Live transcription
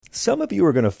Some of you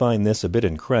are going to find this a bit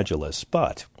incredulous,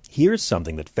 but here's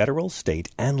something that federal, state,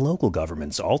 and local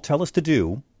governments all tell us to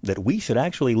do that we should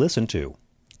actually listen to.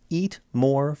 Eat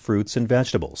more fruits and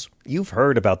vegetables. You've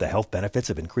heard about the health benefits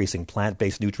of increasing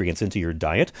plant-based nutrients into your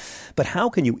diet, but how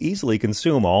can you easily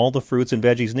consume all the fruits and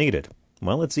veggies needed?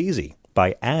 Well, it's easy.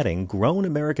 By adding Grown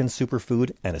American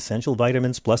Superfood and Essential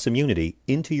Vitamins Plus Immunity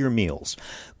into your meals.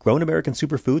 Grown American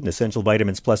Superfood and Essential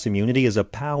Vitamins Plus Immunity is a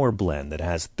power blend that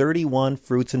has 31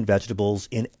 fruits and vegetables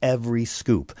in every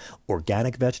scoop.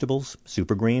 Organic vegetables,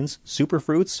 super greens, super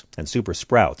fruits, and super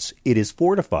sprouts. It is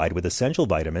fortified with essential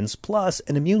vitamins plus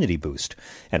an immunity boost.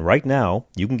 And right now,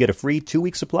 you can get a free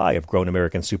 2-week supply of Grown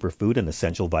American Superfood and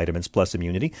Essential Vitamins Plus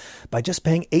Immunity by just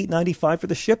paying $8.95 for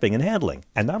the shipping and handling.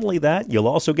 And not only that, you'll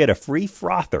also get a free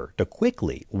frother to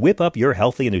quickly whip up your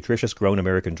healthy and nutritious Grown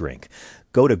American drink.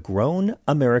 Go to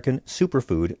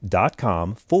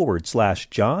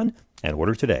grownamericansuperfood.com/John and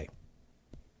order today.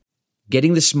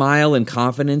 Getting the smile and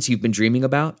confidence you've been dreaming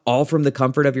about, all from the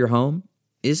comfort of your home,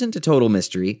 isn't a total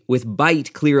mystery with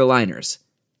Byte clear aligners.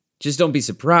 Just don't be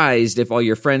surprised if all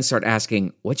your friends start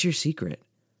asking, "What's your secret?"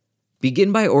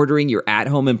 Begin by ordering your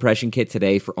at-home impression kit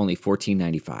today for only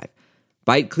 $14.95.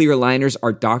 Byte clear aligners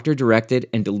are doctor-directed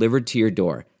and delivered to your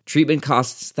door. Treatment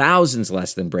costs thousands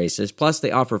less than braces, plus they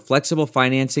offer flexible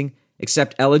financing,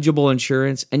 accept eligible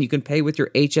insurance, and you can pay with your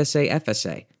HSA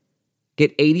FSA.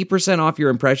 Get 80% off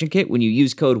your impression kit when you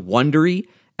use code WONDERY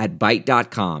at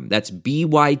Byte.com. That's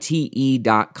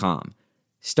BYTE.com.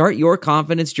 Start your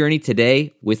confidence journey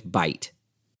today with Byte.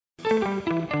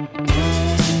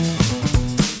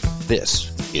 This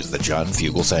is the John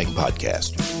Fugelsang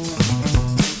Podcast.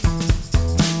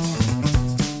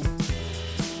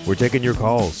 We're taking your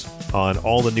calls on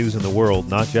all the news in the world,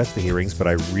 not just the hearings, but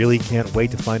I really can't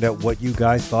wait to find out what you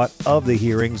guys thought of the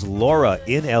hearings. Laura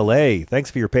in L.A.,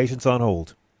 thanks for your patience on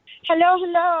hold.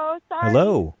 Hello. Sorry.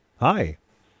 Hello. Hi.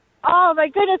 Oh, my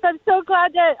goodness. I'm so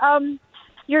glad that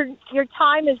your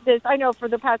time is this. I know for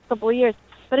the past couple of years.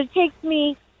 But it takes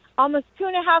me almost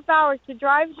 2.5 hours to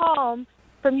drive home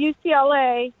from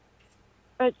UCLA.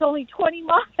 It's only 20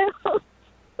 miles.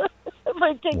 But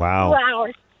it takes 2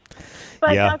 hours.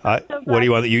 But yeah. What are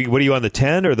you on? What are you on, the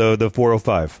 10 or the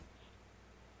 405?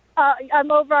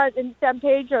 I'm over in San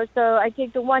Pedro, so I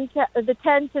take the 10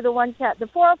 to the 110, the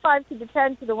 405 to the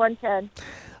 10 to the 110.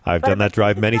 I've done that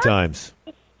drive many times.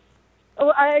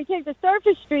 I take the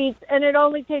surface streets, and it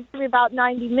only takes me about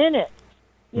 90 minutes.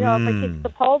 You know, if I take the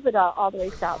Pulpit all the way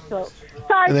south. So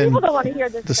sorry, people don't want to hear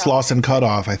this. The Slauson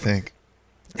cutoff, I think.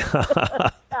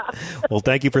 Well,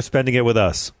 thank you for spending it with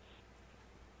us.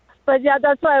 But yeah,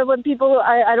 that's why when people,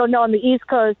 I don't know, on the East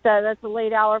Coast, that's a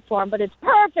late hour for them. But it's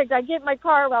perfect. I get in my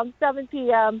car around 7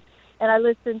 p.m. and I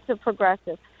listen to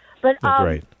Progressive. But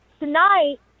great.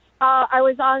 Tonight, I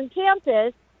was on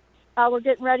campus. We're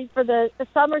getting ready for the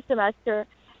summer semester.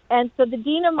 And so the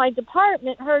dean of my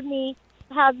department heard me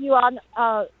have you on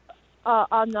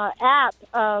the app.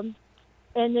 And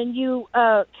then you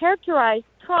characterized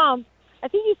Trump. I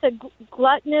think you said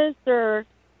gluttonous or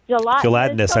gelatinous.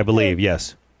 Gelatinous, I believe,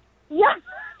 yes. Yeah.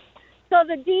 So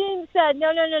the dean said,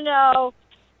 no,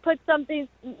 put something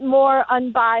more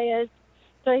unbiased.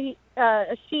 So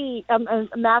a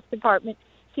math department,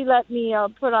 she let me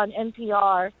put on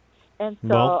NPR. And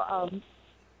so...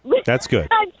 that's good.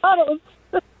 I thought it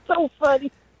was so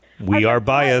funny. We are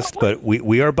biased, but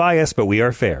we are biased, but we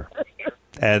are fair.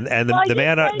 And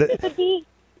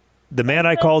the man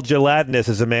I called gelatinous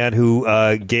is a man who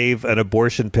gave an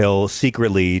abortion pill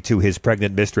secretly to his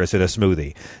pregnant mistress in a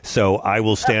smoothie. So I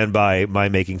will stand by my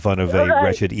making fun of a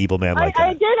wretched, evil man like that.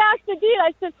 I did ask the dean.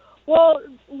 I said, well,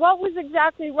 what was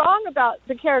exactly wrong about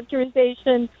the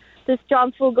characterization this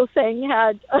John Fugelsang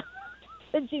had?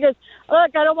 And she goes,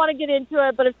 look, I don't want to get into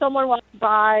it, but if someone wants to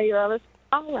buy,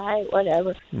 all right,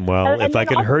 whatever. Well, if I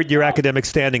can hurt your academic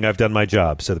standing, I've done my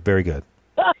job. So very good.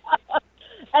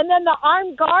 And then the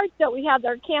armed guards that we have,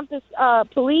 our campus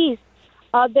police,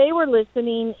 they were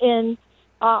listening in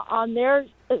on their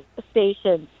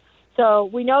stations. So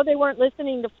we know they weren't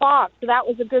listening to Fox. So that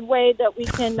was a good way that we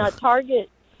can target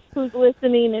who's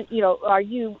listening. And, are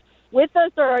you with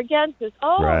us or against us?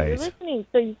 Oh, right. You're listening.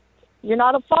 So you're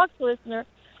not a Fox listener.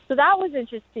 So that was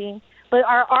interesting. But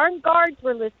our armed guards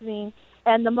were listening.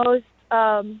 And the most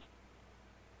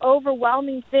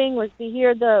overwhelming thing was to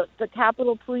hear the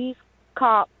Capitol Police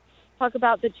cop talk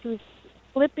about that she was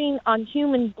slipping on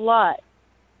human blood.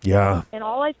 Yeah. And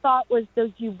all I thought was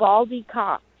those Uvalde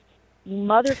cops. You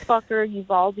motherfucker,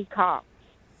 Uvalde cop.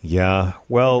 Yeah.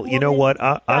 Well, you know what?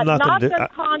 I'm not going to do...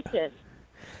 conscience.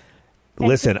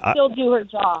 Listen, still do her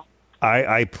job.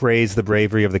 I praise the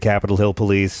bravery of the Capitol Hill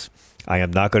Police. I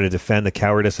am not going to defend the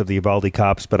cowardice of the Uvalde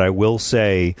cops, but I will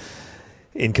say,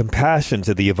 in compassion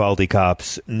to the Uvalde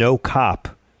cops, no cop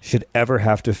should ever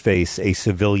have to face a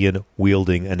civilian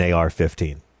wielding an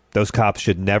AR-15. Those cops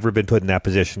should never have been put in that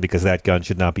position because that gun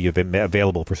should not be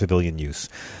available for civilian use.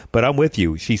 But I'm with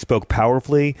you. She spoke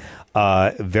powerfully,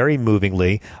 very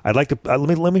movingly. I'd like to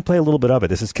let me play a little bit of it.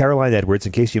 This is Caroline Edwards.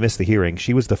 In case you missed the hearing,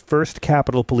 she was the first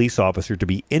Capitol police officer to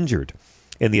be injured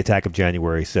in the attack of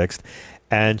January 6th,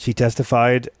 and she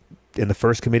testified in the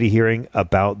first committee hearing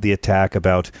about the attack,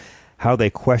 about how they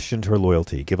questioned her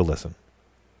loyalty. Give a listen.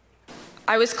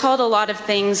 I was called a lot of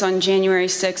things on January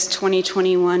 6,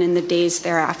 2021 and the days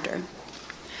thereafter.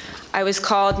 I was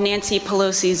called Nancy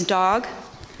Pelosi's dog,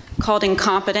 called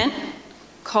incompetent,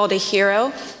 called a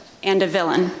hero, and a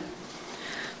villain.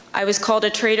 I was called a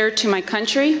traitor to my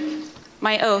country,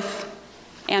 my oath,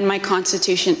 and my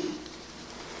Constitution.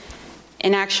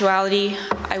 In actuality,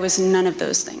 I was none of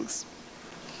those things.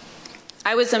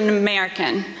 I was an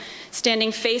American,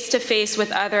 standing face to face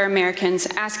with other Americans,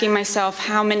 asking myself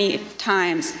how many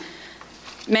times,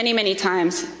 many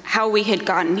times, how we had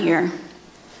gotten here.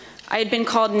 I had been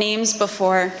called names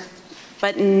before,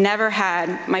 but never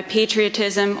had my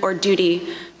patriotism or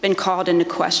duty been called into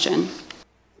question.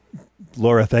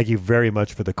 Laura, thank you very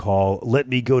much for the call. Let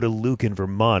me go to Luke in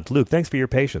Vermont. Luke, thanks for your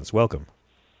patience. Welcome.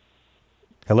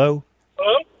 Hello?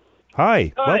 Hello?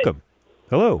 Hi. Welcome.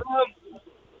 Hello.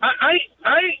 I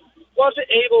wasn't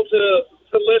able to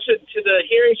listen to the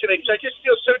hearing today because I just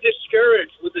feel so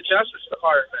discouraged with the Justice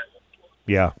Department.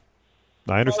 Yeah,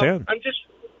 I understand. I'm just,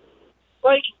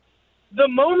 like, the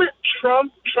moment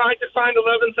Trump tried to find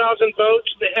 11,000 votes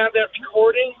and they have that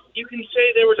recording, you can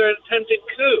say there was an attempted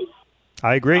coup.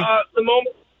 I agree. The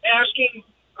moment asking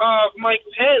Mike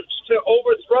Pence to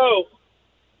overthrow,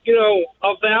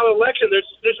 a valid election,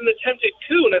 there's an attempted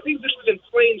coup, and I think this was in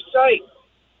plain sight.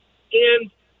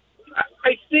 And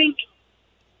I think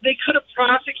they could have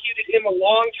prosecuted him a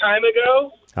long time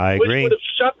ago. I agree. Which would have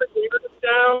shut the narrative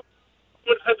down,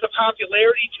 would have had the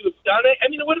popularity to have done it.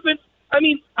 It would have been,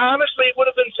 honestly, it would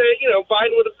have been,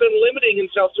 Biden would have been limiting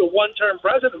himself to a one-term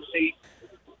presidency.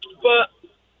 But,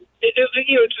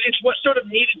 it's what sort of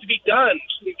needed to be done.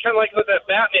 Kind of like with that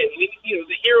Batman,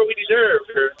 the hero we deserve.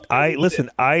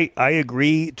 I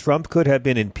agree. Trump could have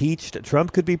been impeached.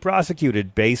 Trump could be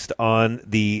prosecuted based on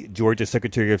the Georgia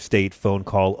Secretary of State phone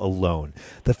call alone.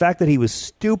 The fact that he was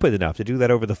stupid enough to do that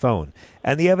over the phone,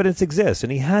 and the evidence exists,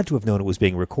 and he had to have known it was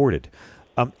being recorded.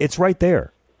 It's right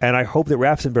there. And I hope that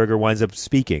Ratzenberger winds up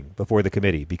speaking before the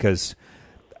committee because,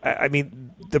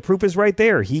 the proof is right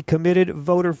there. He committed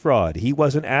voter fraud. He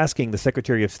wasn't asking the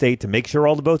Secretary of State to make sure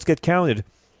all the votes get counted.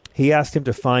 He asked him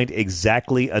to find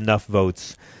exactly enough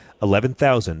votes,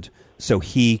 11,000, so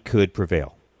he could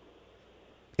prevail,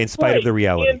 in spite of the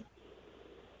reality.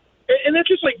 And that's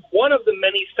just like one of the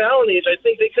many felonies. I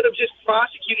think they could have just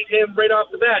prosecuted him right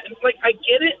off the bat. And I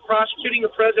get it, prosecuting a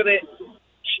president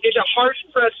is a harsh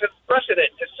precedent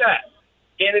to set,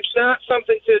 and it's not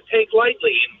something to take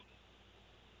lightly.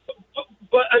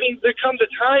 But there comes a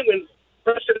time when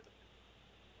precedent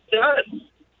is done.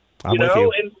 I'm with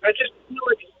you. And I just feel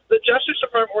like the Justice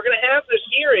Department, we're going to have this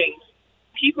hearing.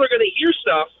 People are going to hear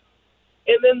stuff,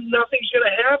 and then nothing's going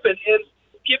to happen. And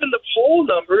given the poll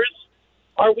numbers,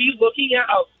 are we looking at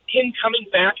him coming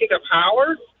back into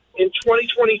power in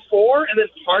 2024 and then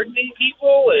pardoning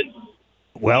people? And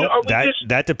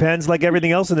that depends, like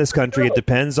everything else in this country. It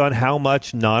depends on how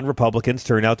much non-Republicans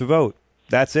turn out to vote.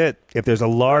 That's it. If there's a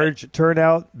large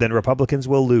turnout, then Republicans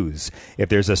will lose. If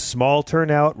there's a small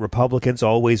turnout, Republicans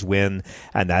always win.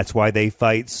 And that's why they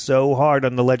fight so hard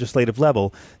on the legislative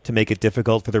level to make it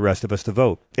difficult for the rest of us to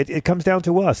vote. It comes down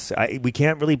to us. We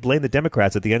can't really blame the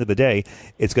Democrats at the end of the day.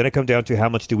 It's going to come down to how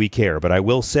much do we care. But I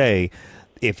will say,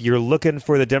 if you're looking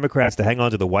for the Democrats to hang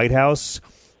on to the White House,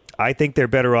 I think they're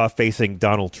better off facing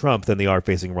Donald Trump than they are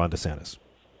facing Ron DeSantis.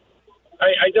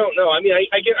 I don't know. I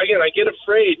get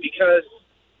afraid because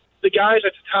the guy's a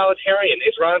totalitarian.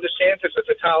 Is Ron DeSantis a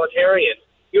totalitarian?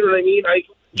 You know what I mean?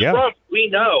 Trump, we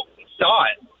know. We saw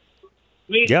it.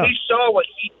 We saw what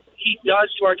he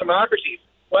does to our democracy,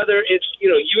 whether it's,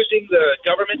 using the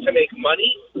government to make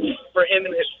money for him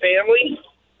and his family.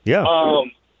 Yeah.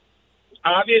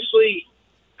 Obviously,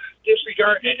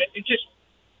 disregard.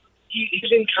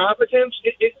 His incompetence.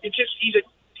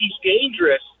 He's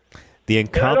dangerous. The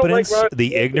incompetence,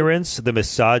 the ignorance, the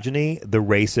misogyny, the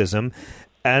racism,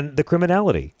 and the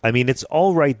criminality. It's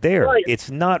all right there. Right. It's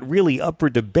not really up for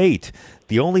debate.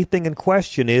 The only thing in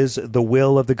question is the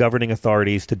will of the governing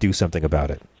authorities to do something about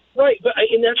it. Right,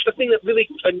 and that's the thing that really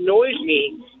annoys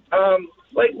me.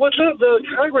 Like, what's the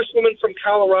congresswoman from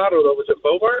Colorado, though? Was it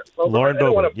Bobart? Lauren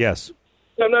Boebert, yes.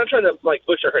 I'm not trying to,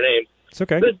 butcher her name. It's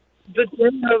okay. The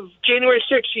day of January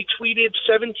 6th, she tweeted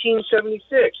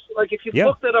 1776. Like, if you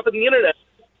look that up on the Internet,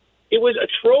 it was a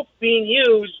trope being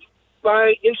used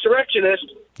by insurrectionists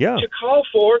to call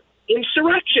for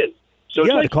insurrection. So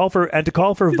to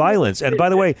call for violence. And by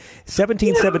the way,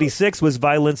 1776 was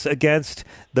violence against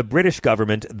the British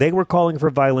government. They were calling for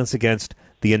violence against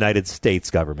the United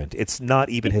States government. It's not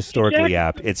even historically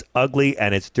apt. It's ugly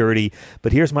and it's dirty.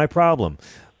 But here's my problem.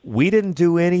 We didn't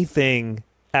do anything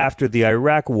after the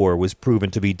Iraq War was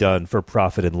proven to be done for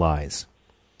profit and lies.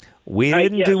 We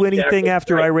didn't do anything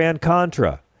after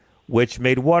Iran-Contra, which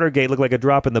made Watergate look like a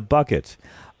drop in the bucket.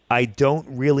 I don't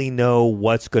really know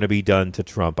what's going to be done to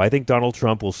Trump. I think Donald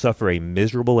Trump will suffer a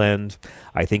miserable end.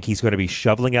 I think he's going to be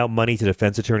shoveling out money to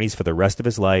defense attorneys for the rest of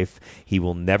his life. He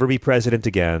will never be president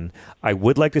again. I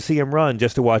would like to see him run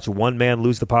just to watch one man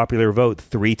lose the popular vote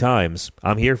 3 times.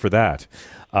 I'm here for that.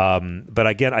 But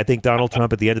again, I think Donald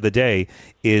Trump at the end of the day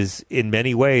is in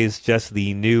many ways just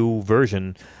the new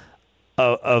version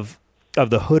of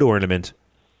the hood ornament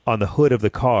on the hood of the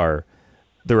car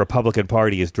the Republican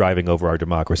Party is driving over our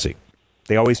democracy.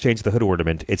 They always change the hood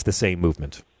ornament. It's the same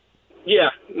movement.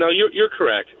 Yeah, no, you're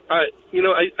correct.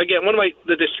 Again, one of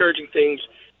the discouraging things,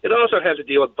 it also has to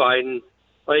deal with Biden.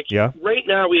 Right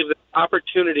now we have the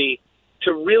opportunity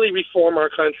to really reform our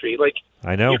country.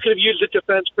 I know. You could have used the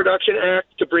Defense Production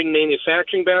Act to bring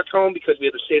manufacturing back home because we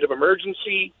have a state of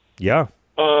emergency. Yeah.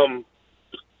 You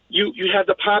have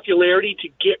the popularity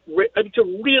to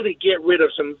really get rid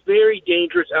of some very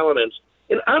dangerous elements.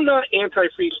 And I'm not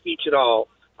anti-free speech at all.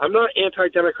 I'm not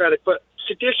anti-democratic, but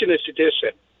sedition is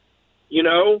sedition.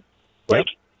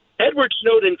 Edward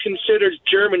Snowden considers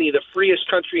Germany the freest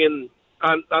country on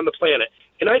the planet,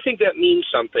 and I think that means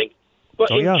something. But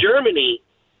Germany,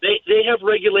 they have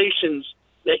regulations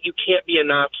that you can't be a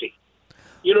Nazi.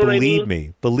 You know what I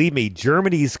mean? Believe me,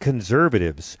 Germany's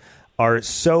conservatives are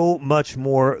so much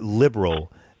more liberal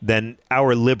than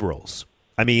our liberals.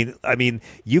 I mean,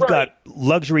 you've got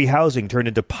luxury housing turned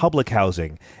into public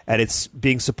housing, and it's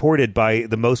being supported by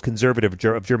the most conservative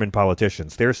of German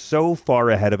politicians. They're so far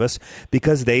ahead of us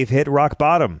because they've hit rock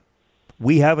bottom.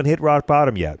 We haven't hit rock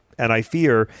bottom yet, and I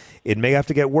fear it may have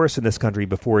to get worse in this country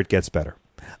before it gets better.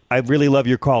 I really love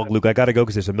your call, Luke. I got to go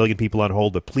because there's a million people on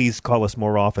hold, but please call us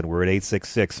more often. We're at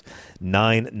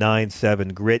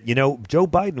 866-997-GRIT. Joe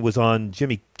Biden was on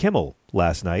Jimmy Kimmel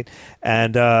last night,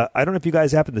 and I don't know if you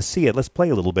guys happen to see it. Let's play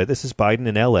a little bit. This is Biden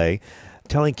in L.A.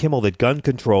 telling Kimmel that gun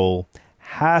control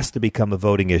has to become a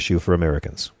voting issue for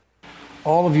Americans.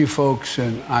 All of you folks,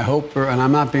 and I hope, and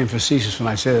I'm not being facetious when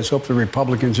I say this, hope the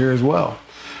Republicans here as well,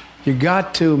 you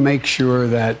got to make sure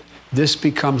that this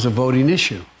becomes a voting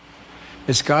issue.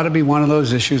 It's got to be one of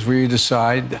those issues where you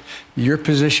decide your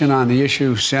position on the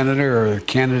issue, senator or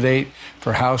candidate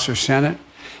for House or Senate,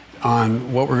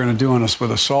 on what we're going to do on us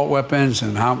with assault weapons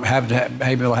and how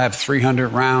maybe they'll have 300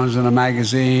 rounds in a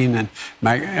magazine. And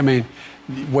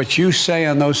what you say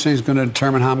on those things is going to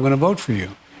determine how I'm going to vote for you.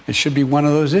 It should be one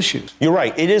of those issues. You're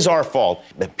right. It is our fault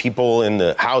that people in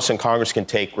the House and Congress can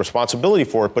take responsibility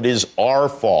for it, but it is our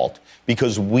fault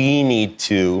because we need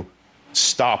to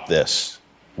stop this.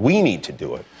 We need to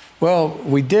do it. Well,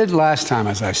 we did last time,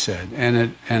 as I said, and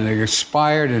it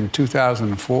expired in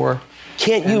 2004.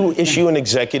 Can't you issue an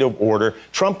executive order?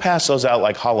 Trump passed those out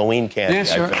like Halloween candy.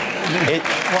 Yes, sir.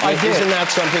 I did. Isn't that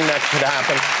something that could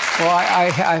happen? Well,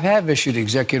 I have issued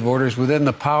executive orders within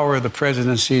the power of the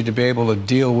presidency to be able to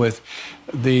deal with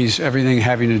everything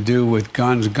having to do with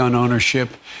guns, gun ownership,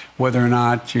 whether or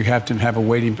not you have to have a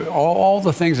waiting, all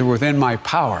the things that are within my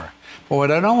power. But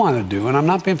what I don't want to do, and I'm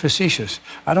not being facetious,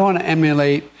 I don't want to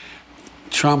emulate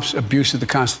Trump's abuse of the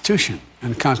Constitution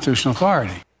and constitutional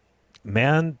authority.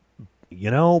 Man,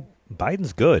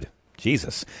 Biden's good.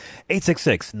 Jesus.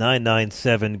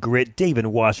 866-997-GRIT. Dave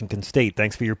in Washington State.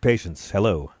 Thanks for your patience.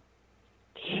 Hello.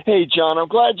 Hey, John, I'm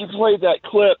glad you played that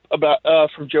clip about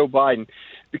from Joe Biden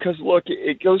because, look,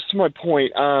 it goes to my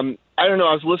point. I don't know.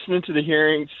 I was listening to the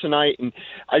hearings tonight, and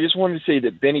I just wanted to say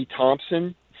that Benny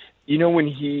Thompson,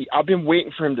 I've been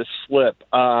waiting for him to slip.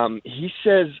 He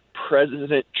says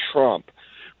President Trump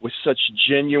with such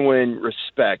genuine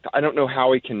respect. I don't know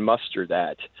how he can muster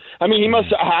that. I mean, he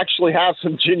must actually have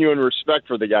some genuine respect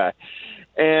for the guy.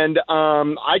 And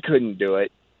I couldn't do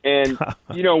it. And,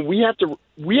 we have to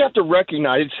we have to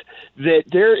recognize that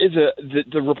there is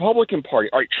the Republican Party.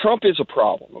 All right, Trump is a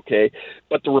problem, okay,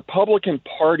 but the Republican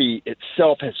Party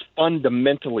itself has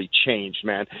fundamentally changed,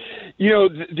 man. You know,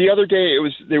 the other day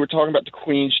they were talking about the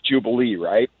Queen's Jubilee,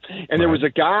 right? And there was a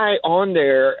guy on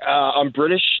there on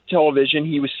British television.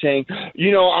 He was saying,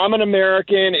 you know, I'm an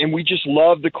American, and we just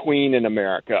love the Queen in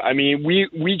America. I mean,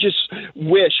 we just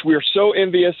wish, we're so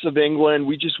envious of England.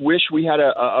 We just wish we had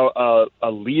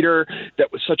a leader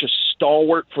that was such a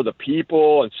stalwart for the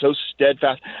people and so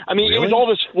steadfast. I mean, It was all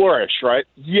this flourish, right?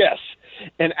 Yes.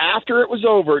 And after it was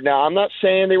over, now I'm not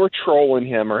saying they were trolling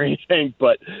him or anything,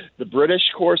 but the British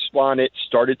correspondent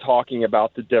started talking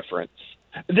about the difference.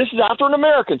 This is after an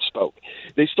American spoke.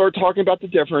 They started talking about the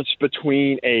difference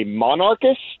between a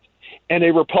monarchist and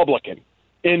a Republican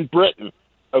in Britain.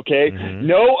 Okay,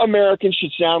 no American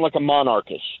should sound like a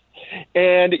monarchist.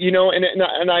 And, you know,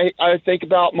 and I think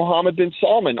about Mohammed bin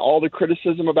Salman, all the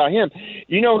criticism about him.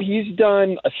 You know, he's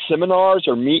done seminars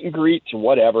or meet and greets or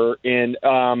whatever in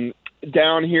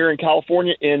down here in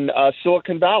California in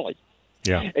Silicon Valley.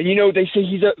 Yeah. And, you know, they say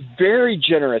he's a very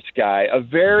generous guy, a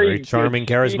very charming,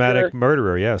 charismatic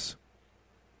murderer, yes.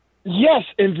 Yes,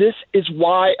 and this is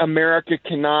why America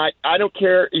cannot – I don't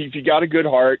care if you got a good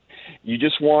heart. You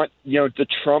just want, you know, the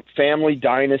Trump family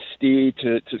dynasty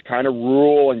to kind of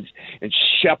rule and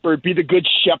shepherd, be the good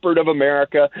shepherd of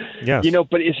America. Yes. You know,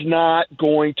 but it's not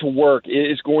going to work.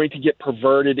 It is going to get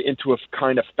perverted into a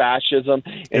kind of fascism.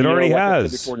 And it already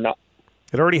has.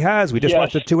 It already has. We just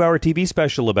watched a 2-hour TV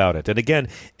special about it. And again,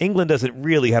 England doesn't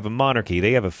really have a monarchy.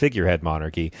 They have a figurehead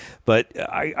monarchy. But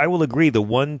I will agree, the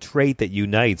one trait that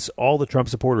unites all the Trump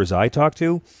supporters I talk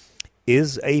to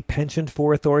is a penchant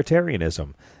for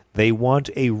authoritarianism. They want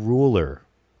a ruler.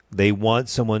 They want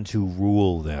someone to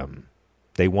rule them.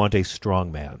 They want a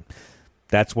strong man.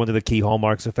 That's one of the key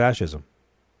hallmarks of fascism.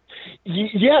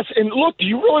 Yes, and look, do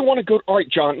you really want to go? All right,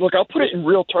 John, look, I'll put it in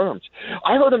real terms.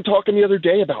 I heard him talking the other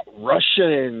day about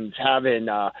Russians having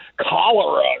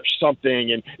cholera or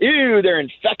something, and, ew, they're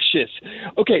infectious.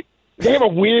 Okay, they have a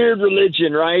weird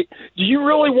religion, right? Do you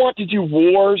really want to do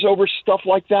wars over stuff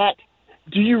like that?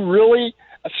 Do you really,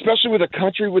 especially with a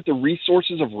country with the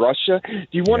resources of Russia, do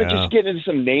you want to just get into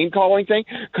some name-calling thing?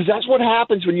 Because that's what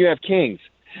happens when you have kings.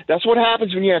 That's what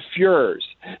happens when you have Führers.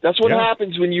 That's what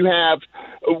happens when you have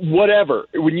whatever.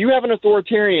 When you have an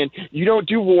authoritarian, you don't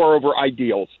do war over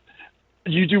ideals.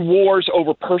 You do wars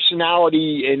over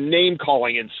personality and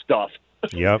name-calling and stuff.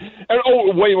 Yep.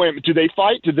 And, wait a minute. Do they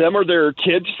fight? Do them or their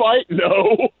kids fight?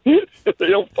 No. They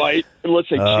don't fight unless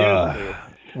they choose to.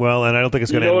 Well, and I don't think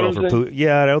it's going to end well for Putin.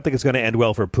 Yeah, I don't think it's going to end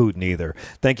well for Putin either.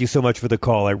 Thank you so much for the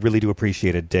call. I really do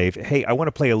appreciate it, Dave. Hey, I want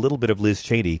to play a little bit of Liz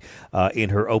Cheney in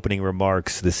her opening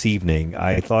remarks this evening.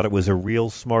 I thought it was a real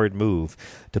smart move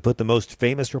to put the most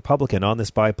famous Republican on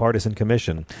this bipartisan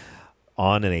commission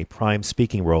on in a prime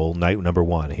speaking role night number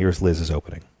one. Here's Liz's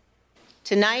opening.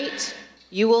 Tonight,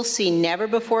 you will see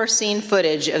never-before-seen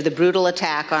footage of the brutal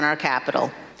attack on our Capitol.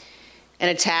 An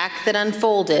attack that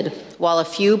unfolded while a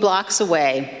few blocks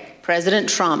away, President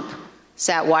Trump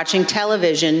sat watching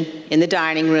television in the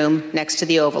dining room next to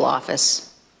the Oval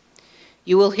Office.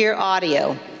 You will hear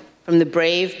audio from the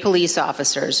brave police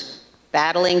officers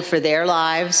battling for their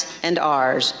lives and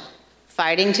ours,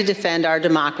 fighting to defend our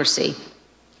democracy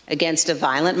against a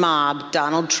violent mob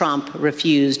Donald Trump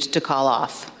refused to call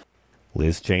off.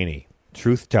 Liz Cheney,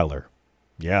 truth teller.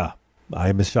 Yeah. I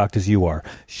am as shocked as you are.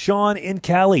 Sean in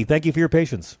Cali, thank you for your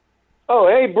patience. Oh,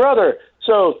 hey, brother.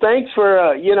 So thanks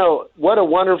for, what a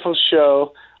wonderful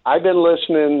show. I've been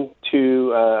listening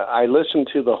to, I listened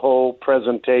to the whole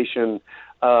presentation,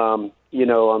 on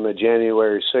the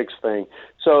January 6th thing.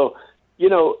 So,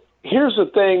 here's the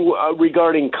thing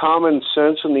regarding common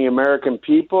sense in the American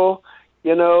people.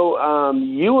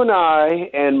 You and I,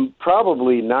 and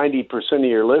probably 90% of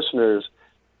your listeners,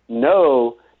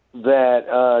 know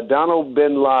that Donald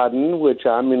bin Laden, which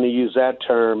I'm going to use that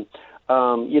term,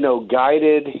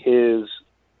 guided his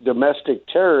domestic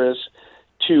terrorists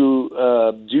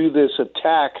to do this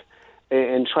attack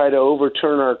and try to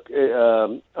overturn our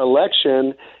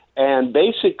election and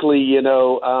basically,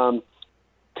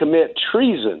 commit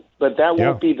treason. But that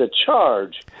won't be the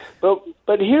charge.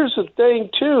 But here's the thing,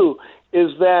 too,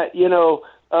 is that,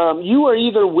 you are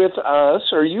either with us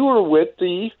or you are with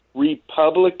the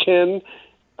Republican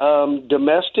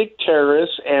domestic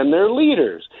terrorists and their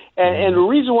leaders. And the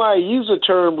reason why I use the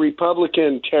term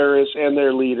Republican terrorists and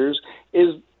their leaders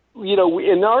is,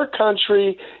 in our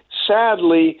country,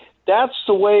 sadly, that's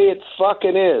the way it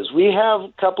fucking is. We have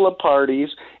a couple of parties,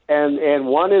 and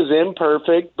one is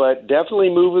imperfect, but definitely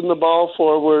moving the ball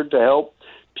forward to help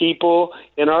people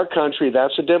in our country.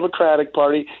 That's the Democratic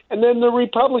Party. And then the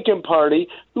Republican Party,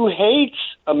 who hates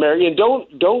America. And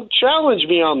don't challenge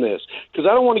me on this, because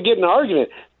I don't want to get in an argument.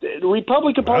 The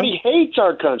Republican Party hates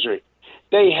our country.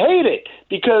 They hate it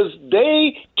because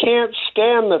they can't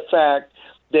stand the fact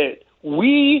that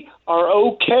we are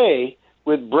okay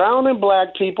with brown and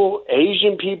black people,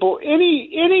 Asian people,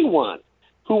 anyone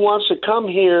who wants to come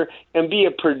here and be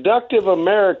a productive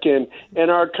American in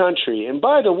our country. And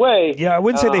by the way... Yeah, I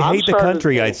wouldn't say they hate the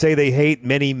country. I'd say they hate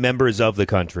many members of the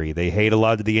country. They hate a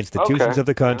lot of the institutions of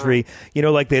the country. You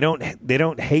know, like they don't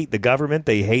hate the government.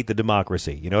 They hate the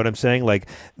democracy. You know what I'm saying? Like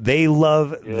they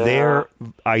love their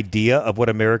idea of what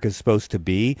America is supposed to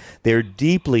be. They're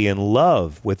deeply in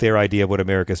love with their idea of what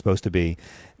America is supposed to be.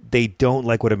 They don't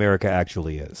like what America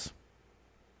actually is.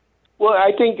 Well,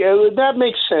 I think that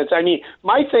makes sense. I mean,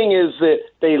 my thing is that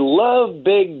they love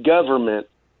big government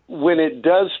when it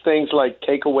does things like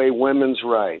take away women's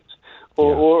rights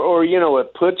or you know,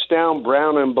 it puts down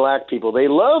brown and black people. They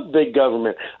love big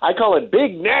government. I call it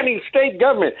big nanny state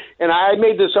government. And I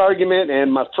made this argument,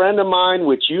 and my friend of mine,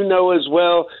 which you know as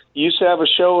well, used to have a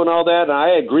show and all that, and I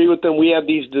agree with them. We had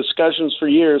these discussions for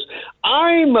years.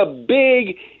 I'm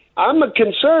a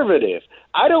conservative.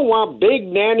 I don't want big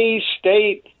nanny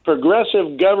state,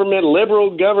 progressive government,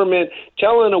 liberal government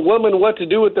telling a woman what to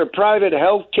do with their private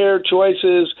health care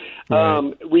choices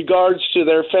regards to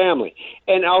their family.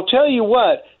 And I'll tell you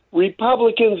what,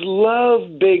 Republicans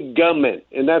love big government,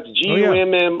 and that's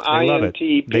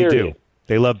G-U-M-M-I-N-T, period. They do.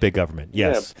 They love big government,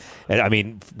 yes. Yeah. And I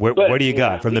mean, what do you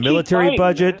got? From the military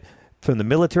budget... From the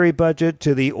military budget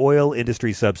to the oil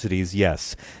industry subsidies,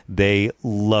 yes, they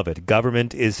love it.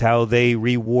 Government is how they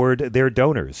reward their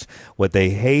donors. What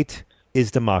they hate is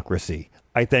democracy.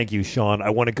 I thank you, Sean. I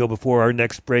want to go before our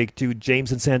next break to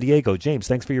James in San Diego. James,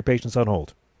 thanks for your patience on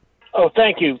hold. Oh,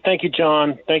 thank you. Thank you,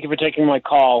 John. Thank you for taking my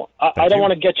call. I don't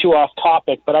want to get you off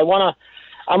topic, but I'm a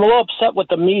little upset with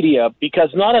the media because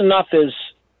not enough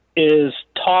is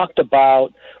talked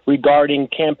about regarding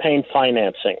campaign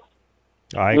financing.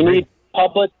 I agree.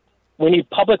 We need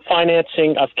public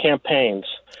financing of campaigns.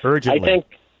 Urgently.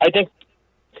 I think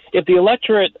if the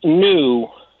electorate knew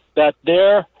that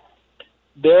their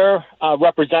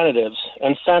representatives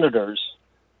and senators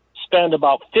spend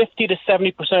about 50 to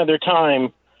 70% of their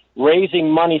time raising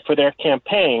money for their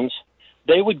campaigns,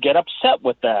 they would get upset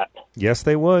with that. Yes,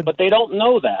 they would. But they don't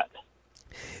know that.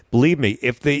 Believe me,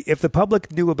 if the public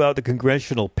knew about the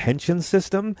congressional pension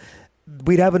system,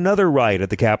 we'd have another riot at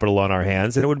the Capitol on our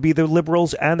hands, and it would be the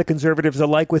liberals and the conservatives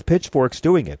alike with pitchforks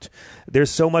doing it. There's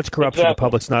so much corruption the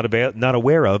public's not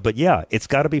aware of, but yeah, it's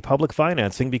got to be public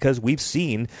financing because we've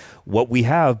seen what we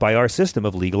have by our system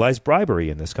of legalized bribery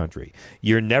in this country.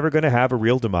 You're never going to have a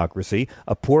real democracy.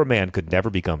 A poor man could never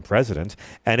become president,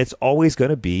 and it's always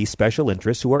going to be special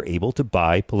interests who are able to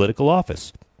buy political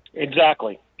office.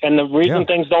 Exactly. And the reason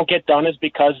things don't get done is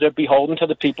because they're beholden to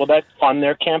the people that fund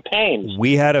their campaigns.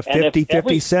 We had a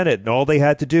 50-50 Senate, and all they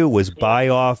had to do was buy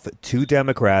off two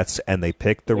Democrats, and they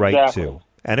picked the right two.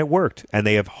 And it worked. And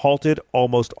they have halted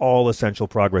almost all essential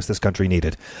progress this country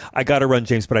needed. I got to run,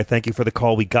 James, but I thank you for the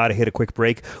call. We got to hit a quick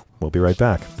break. We'll be right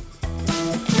back.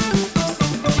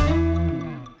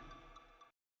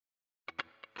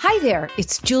 Hi there,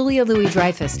 it's Julia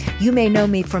Louis-Dreyfus. You may know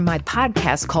me from my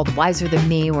podcast called Wiser Than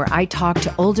Me, where I talk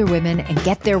to older women and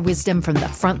get their wisdom from the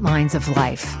front lines of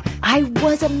life. I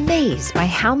was amazed by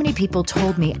how many people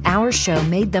told me our show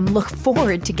made them look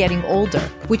forward to getting older,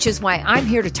 which is why I'm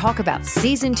here to talk about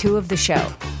Season 2 of the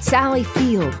show. Sally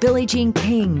Field, Billie Jean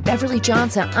King, Beverly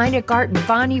Johnson, Ina Garten,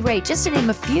 Bonnie Raitt, just to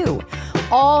name a few.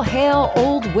 All hail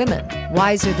old women.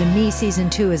 Wiser Than Me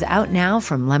Season 2 is out now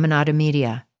from Lemonada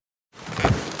Media.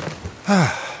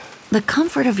 The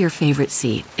comfort of your favorite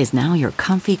seat is now your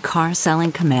comfy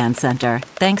car-selling command center,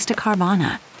 thanks to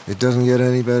Carvana. It doesn't get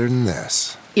any better than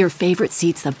this. Your favorite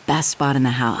seat's the best spot in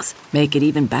the house. Make it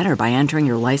even better by entering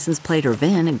your license plate or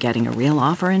VIN and getting a real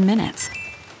offer in minutes.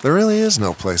 There really is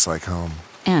no place like home.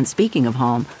 And speaking of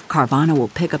home, Carvana will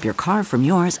pick up your car from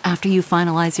yours after you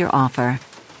finalize your offer.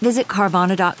 Visit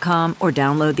Carvana.com or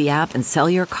download the app and sell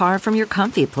your car from your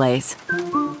comfy place.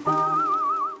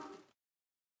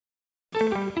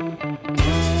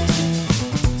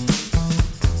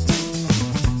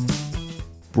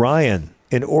 Brian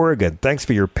in Oregon, thanks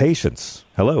for your patience.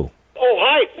 Hello. Oh,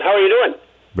 hi. How are you doing?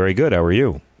 Very good. How are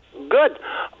you? Good.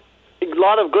 A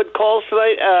lot of good calls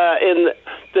tonight. And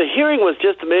the hearing was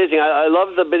just amazing. I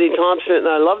love the Benny Thompson, and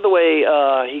I love the way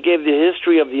he gave the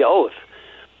history of the oath.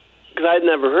 Because I'd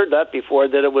never heard that before,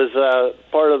 that it was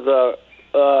part of the,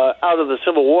 out of the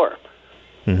Civil War.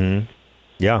 Mm-hmm.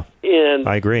 Yeah. And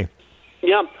I agree.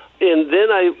 Yeah. And then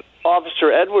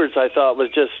Officer Edwards, I thought,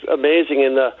 was just amazing.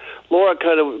 And Laura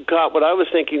kind of got what I was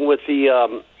thinking with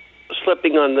the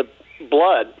slipping on the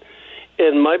blood.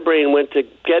 And my brain went to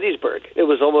Gettysburg. It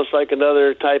was almost like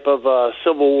another type of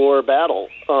Civil War battle.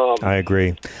 I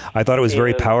agree. I thought it was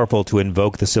very powerful to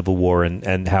invoke the Civil War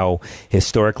and how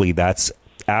historically that's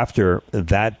after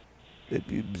that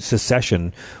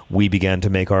secession, we began to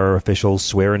make our officials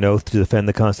swear an oath to defend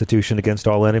the Constitution against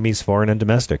all enemies, foreign and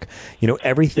domestic. You know,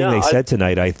 everything they said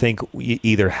tonight, I think,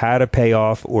 either had a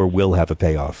payoff or will have a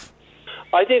payoff.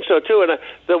 I think so, too. And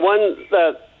the one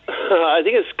that I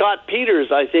think is Scott Peters,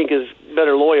 I think, is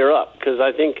better lawyer up, because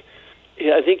I think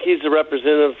he's the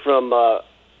representative from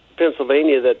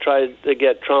Pennsylvania that tried to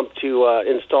get Trump to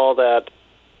install that.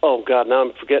 Oh God, now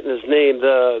I'm forgetting his name.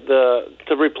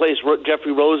 To replace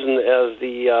Jeffrey Rosen as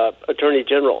the Attorney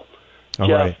General.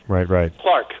 Oh, right.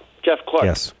 Jeff Clark.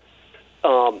 Yes.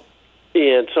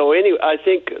 And so anyway, I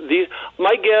think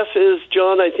my guess is,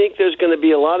 John, I think there's going to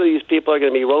be a lot of these people are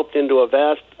going to be roped into a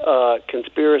vast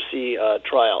conspiracy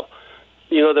trial.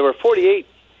 You know, there were 48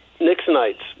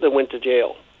 Nixonites that went to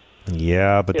jail.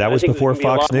 Yeah, but that was before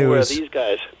Fox News. These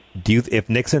guys. If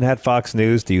Nixon had Fox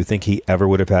News, do you think he ever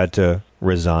would have had to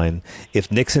resign? If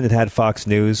Nixon had Fox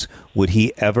News, would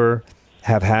he ever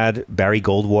have had Barry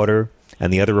Goldwater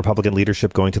and the other Republican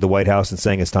leadership going to the White House and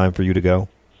saying it's time for you to go?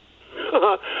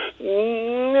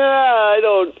 No, I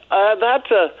don't. That's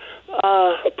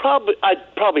probably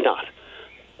not.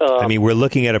 I mean, we're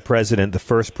looking at the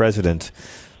first president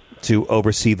to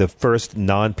oversee the first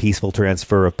non-peaceful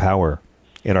transfer of power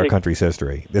in our country's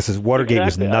history. This is Watergate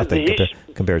was nothing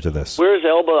compared to this. Where's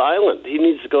Elba Island? He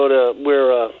needs to go to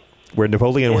where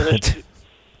Napoleon went.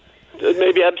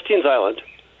 Maybe Epstein's Island.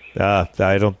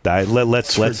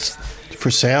 Let's for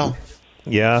sale.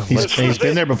 Yeah, he's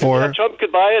been there before. Trump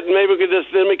could buy it, and maybe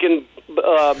we can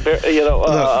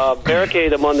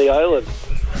barricade him on the island.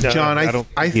 John, I don't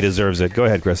think he deserves it. Go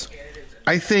ahead, Chris.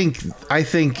 I think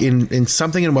in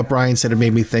something in what Brian said, it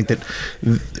made me think that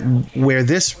where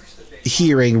this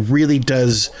hearing really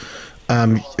does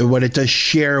what it does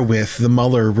share with the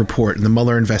Mueller report and the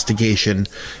Mueller investigation,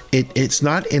 it's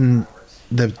not in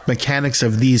the mechanics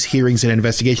of these hearings and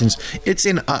investigations, it's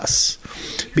in us,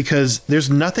 because there's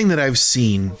nothing that I've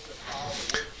seen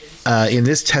in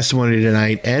this testimony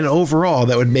tonight and overall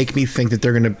that would make me think that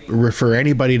they're going to refer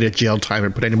anybody to jail time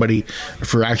and put anybody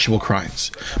for actual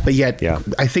crimes. But yet,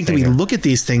 I think that we look at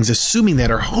these things assuming that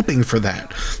or hoping for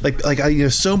that.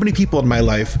 So many people in my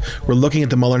life were looking at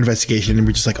the Mueller investigation and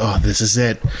we're just like, oh, this is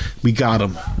it. We got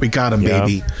him,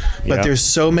 baby. But there's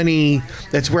so many.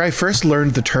 That's where I first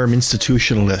learned the term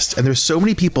institutionalist. And there's so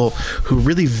many people who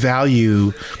really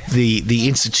value the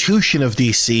institution of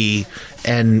D.C.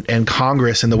 and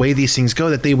Congress and the way these things go,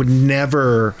 that they would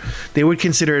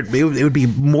consider it would be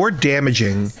more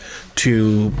damaging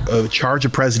to charge a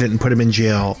president and put him in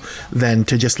jail than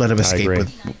to just let him escape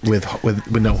with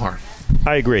no harm.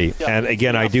 I agree. And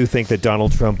again, I do think that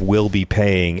Donald Trump will be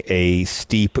paying a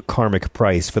steep karmic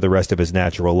price for the rest of his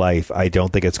natural life. I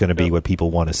don't think it's going to be what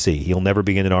people want to see. He'll never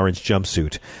be in an orange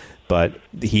jumpsuit, but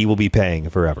he will be paying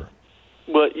forever.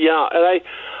 Well, yeah, and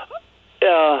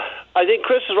I think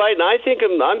Chris is right, and I think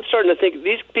I'm starting to think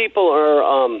these people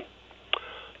are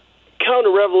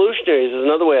counter-revolutionaries is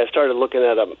another way I started looking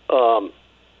at them.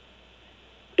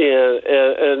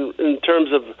 And in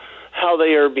terms of how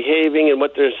they are behaving and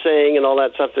what they're saying and all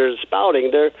that stuff they're spouting,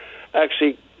 they're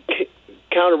actually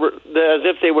counter as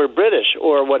if they were British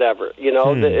or whatever. You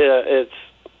know, it's.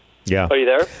 Yeah. Are you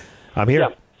there? I'm here.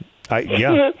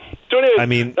 Yeah. So anyways, I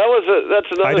mean,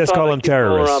 that's another. I just call them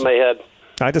terrorists. Around my head.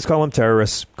 I just call them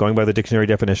terrorists, going by the dictionary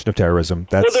definition of terrorism.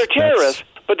 Well, they're terrorists,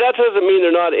 but that doesn't mean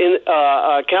they're not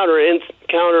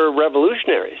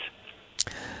counter-revolutionaries.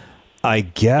 I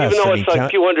guess. Even though it's like a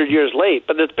few hundred years late,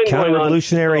 but it's been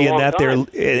counter-revolutionary going on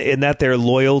in that they're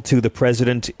loyal to the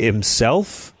president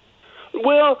himself.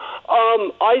 Well,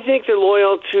 I think they're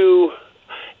loyal to.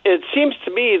 It seems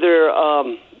to me they're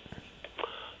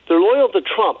loyal to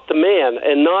Trump, the man,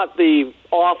 and not the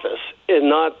office, and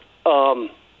not.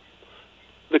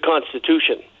 The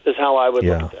Constitution is how I would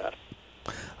look at that.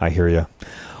 I hear you.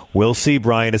 We'll see,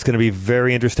 Brian. It's going to be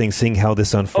very interesting seeing how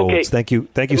this unfolds. Okay.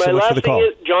 Thank you so much for the call.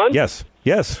 John? Yes.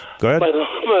 Go ahead.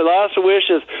 My last wish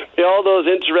is may all those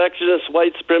insurrectionists,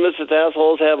 white supremacist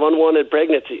assholes have unwanted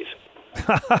pregnancies.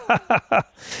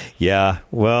 Yeah.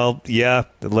 Well, yeah.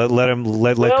 Let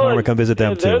karma come visit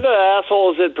them too. They're the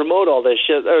assholes that promote all this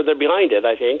shit, or they're behind it,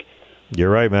 I think. You're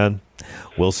right, man.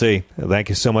 We'll see. Thank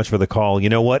you so much for the call. You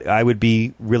know what? I would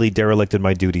be really derelict in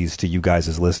my duties to you guys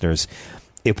as listeners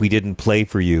if we didn't play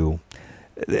for you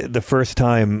the first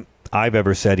time I've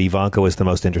ever said Ivanka was the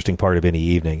most interesting part of any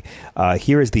evening.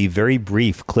 Here is the very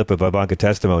brief clip of Ivanka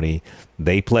testimony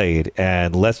they played,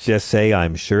 and let's just say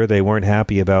I'm sure they weren't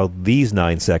happy about these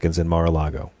 9 seconds in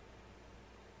Mar-a-Lago.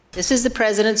 This is the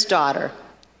president's daughter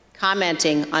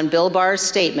commenting on Bill Barr's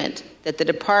statement that the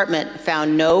department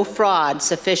found no fraud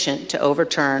sufficient to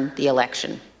overturn the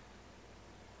election.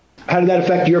 How did that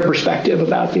affect your perspective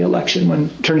about the election when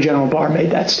Attorney General Barr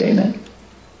made that statement?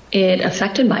 It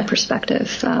affected my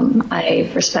perspective.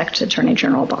 I respect Attorney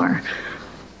General Barr,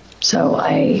 so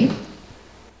I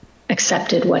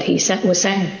accepted what he was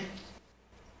saying.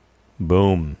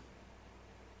 Boom.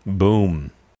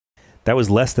 Boom. That was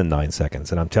less than 9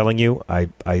 seconds, and I'm telling you, I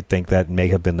think that may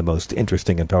have been the most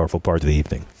interesting and powerful part of the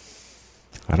evening.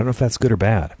 I don't know if that's good or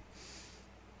bad.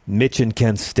 Mitch in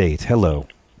Kent State, hello.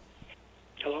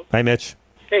 Hello. Hi, Mitch.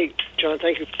 Hey, John,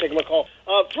 thank you for taking my call.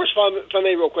 First of all, if I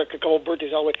may, real quick, a couple of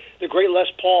birthdays out of the way. The great Les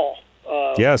Paul.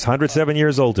 Yes, 107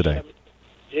 years old today.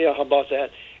 Yeah, how about that?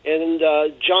 And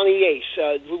Johnny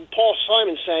Ace, who Paul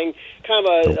Simon sang, kind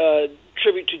of a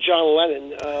tribute to John Lennon.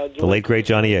 The late, great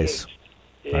Johnny Ace.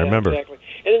 Yeah, I remember. Exactly.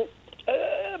 And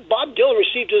Bob Dylan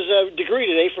received his degree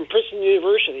today from Princeton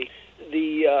University.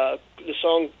 The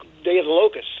song "Day of the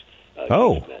Locusts."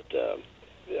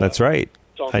 That's right.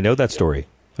 I know that story.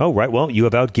 Oh, right. Well, you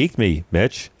have out-geeked me,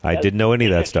 Mitch. I didn't know any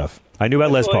of that stuff. I knew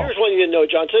about Les Paul. Here's one you didn't know,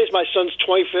 John. Today's my son's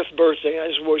 25th birthday. I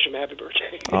just wish him happy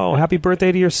birthday. Oh, happy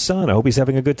birthday to your son. I hope he's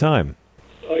having a good time.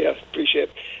 Oh, yeah. Appreciate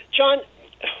it. John,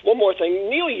 one more thing.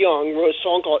 Neil Young wrote a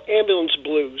song called Ambulance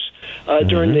Blues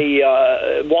during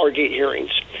the Watergate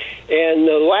hearings. And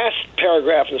the last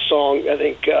paragraph in the song, I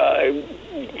think,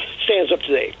 stands up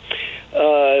today.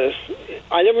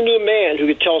 I never knew a man who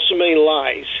could tell so many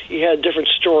lies. He had a different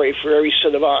story for every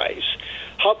set of eyes.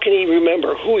 How can he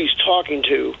remember who he's talking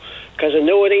to? Because I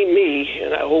know it ain't me,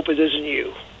 and I hope it isn't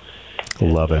you.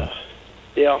 Love it.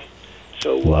 Yeah.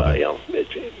 So, Love it. You know,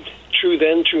 true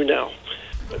then, true now.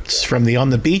 It's from the On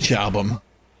the Beach album.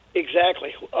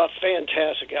 Exactly. A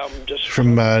fantastic album. Just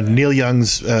From Neil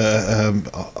Young's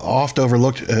oft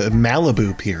overlooked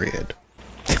Malibu period.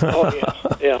 Oh,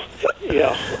 yeah.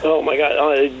 Oh, my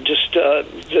God. Just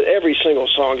every single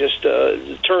song, just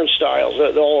Turnstiles,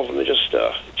 all of them are just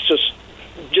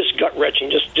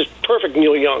gut-wrenching. Just perfect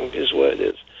Neil Young is what it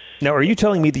is. Now, are you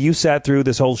telling me that you sat through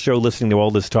this whole show listening to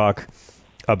all this talk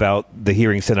about the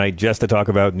hearings tonight just to talk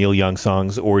about Neil Young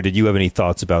songs, or did you have any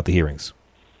thoughts about the hearings?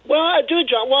 Well, I do,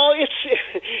 John. Well,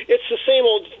 it's the same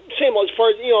old. As far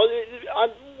as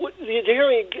the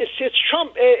hearing, it's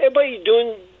Trump. Everybody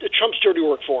doing Trump's dirty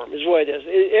work for him is what it is.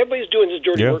 Everybody's doing his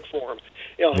dirty work for him.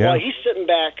 While he's sitting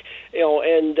back,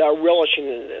 and relishing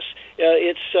in this.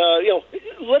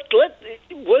 Let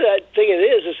what I think it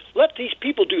is let these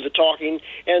people do the talking,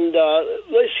 and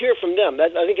let's hear from them. I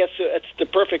think that's the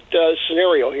perfect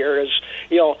scenario here. Is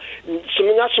not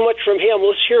so much from him.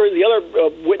 Let's hear the other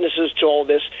witnesses to all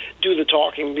this do the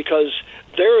talking, because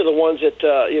they're the ones that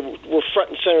were front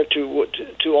and center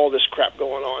to all this crap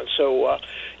going on. So I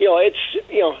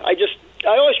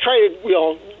always try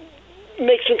to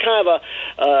make some kind of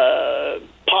a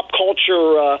pop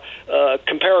culture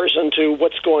comparison to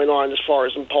what's going on as far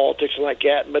as in politics and like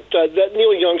that. But that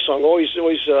Neil Young song always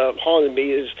haunted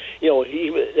me. Is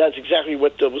that's exactly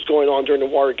what was going on during the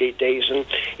Watergate days, and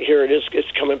here it is.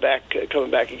 It's coming back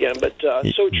again. But so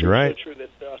true. You're right. So true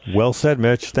that, well said,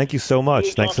 Mitch. Thank you so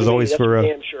much. Thanks as always for.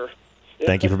 Damn sure.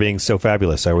 Thank you for being so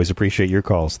fabulous. I always appreciate your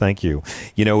calls. Thank you.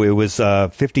 It was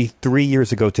 53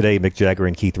 years ago today, Mick Jagger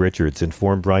and Keith Richards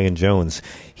informed Brian Jones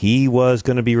he was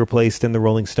going to be replaced in the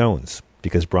Rolling Stones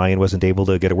because Brian wasn't able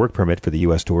to get a work permit for the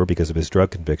U.S. tour because of his drug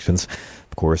convictions.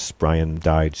 Of course, Brian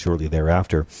died shortly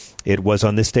thereafter. It was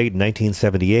on this date in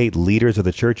 1978, leaders of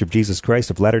the Church of Jesus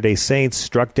Christ of Latter-day Saints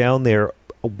struck down their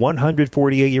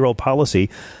 148-year-old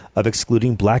policy of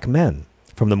excluding black men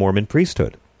from the Mormon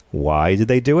priesthood. Why did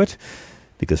they do it?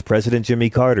 Because President Jimmy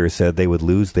Carter said they would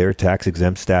lose their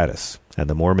tax-exempt status, and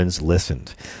the Mormons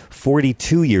listened.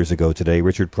 42 years ago today,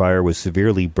 Richard Pryor was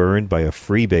severely burned by a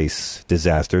freebase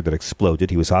disaster that exploded.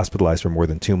 He was hospitalized for more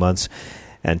than 2 months.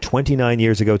 And 29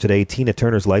 years ago today, Tina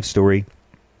Turner's life story,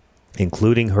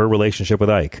 including her relationship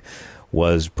with Ike,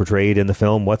 was portrayed in the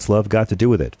film What's Love Got to Do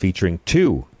With It, featuring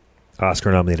 2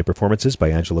 Oscar-nominated performances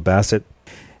by Angela Bassett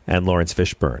and Lawrence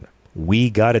Fishburne. We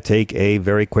got to take a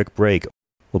very quick break.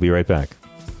 We'll be right back.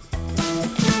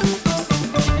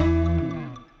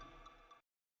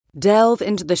 Delve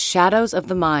into the shadows of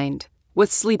the mind with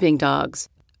Sleeping Dogs,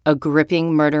 a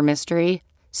gripping murder mystery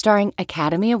starring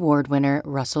Academy Award winner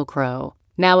Russell Crowe.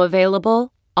 Now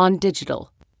available on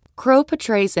digital. Crowe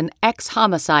portrays an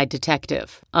ex-homicide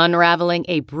detective, unraveling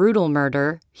a brutal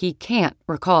murder he can't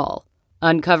recall.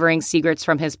 Uncovering secrets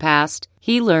from his past,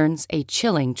 he learns a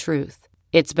chilling truth.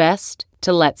 It's best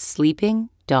to let sleeping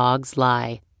dogs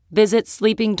lie. Visit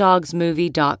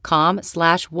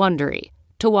sleepingdogsmovie.com/Wondery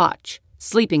to watch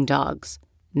Sleeping Dogs,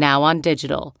 now on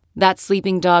digital. That's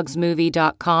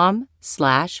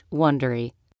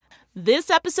sleepingdogsmovie.com/Wondery.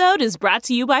 This episode is brought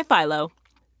to you by Philo.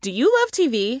 Do you love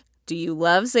TV? Do you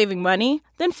love saving money?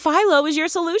 Then Philo is your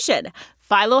solution.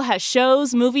 Philo has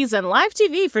shows, movies, and live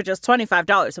TV for just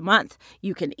 $25 a month.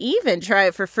 You can even try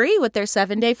it for free with their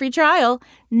 7-day free trial.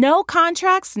 No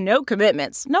contracts, no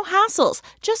commitments, no hassles.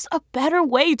 Just a better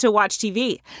way to watch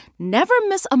TV. Never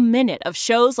miss a minute of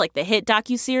shows like the hit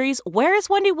docuseries Where is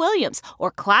Wendy Williams? Or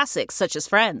classics such as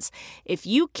Friends. If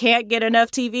you can't get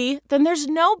enough TV, then there's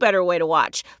no better way to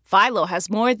watch. Philo has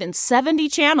more than 70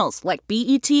 channels like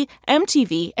BET,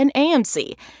 MTV, and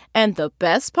AMC. And the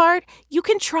best part? You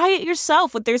can try it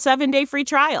yourself with their 7-day free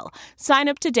trial. Sign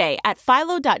up today at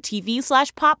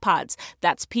philo.tv/poppods.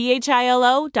 That's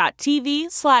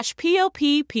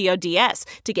philo.tv/POPPODS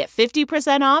to get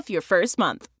 50% off your first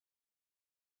month.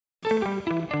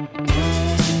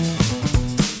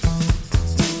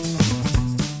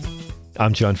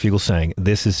 I'm John Fugelsang.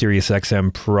 This is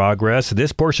SiriusXM Progress.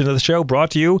 This portion of the show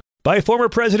brought to you by former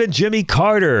President Jimmy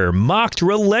Carter, mocked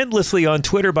relentlessly on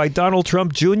Twitter by Donald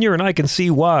Trump Jr., and I can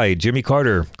see why. Jimmy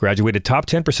Carter graduated top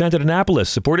 10% at Annapolis,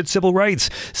 supported civil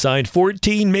rights, signed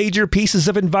 14 major pieces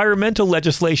of environmental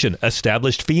legislation,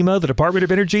 established FEMA, the Department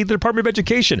of Energy, the Department of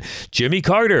Education. Jimmy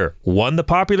Carter won the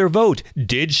popular vote,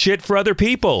 did shit for other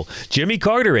people. Jimmy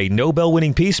Carter, a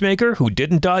Nobel-winning peacemaker who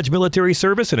didn't dodge military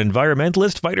service, an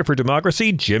environmentalist, fighter for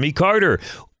democracy. Jimmy Carter,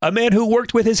 a man who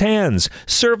worked with his hands,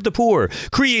 served the poor,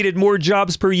 created more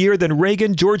jobs per year than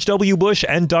Reagan, George W. Bush,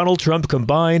 and Donald Trump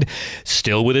combined.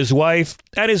 Still with his wife,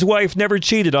 and his wife never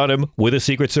cheated on him with a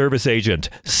Secret Service agent.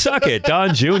 Suck it,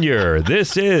 Don Jr.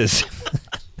 This is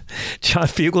John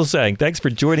Fugelsang. Thanks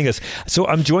for joining us. So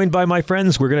I'm joined by my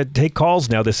friends. We're going to take calls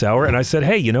now this hour. And I said,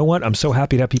 hey, you know what? I'm so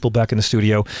happy to have people back in the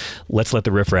studio. Let's let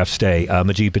the riffraff stay.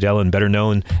 Majid Padellen, better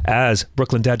known as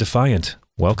Brooklyn Dad Defiant.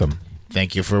 Welcome.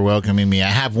 Thank you for welcoming me. I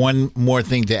have one more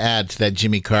thing to add to that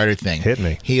Jimmy Carter thing. Hit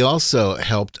me. He also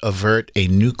helped avert a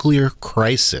nuclear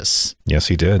crisis. Yes,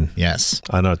 he did. Yes.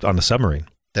 On a submarine.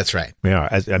 That's right.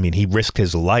 Yeah, I mean, he risked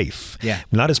his life. Yeah.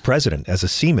 Not as president, as a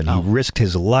seaman. He risked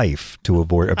his life to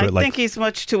avoid. I think he's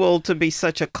much too old to be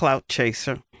such a clout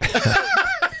chaser.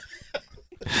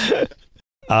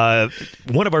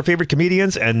 One of our favorite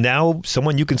comedians, and now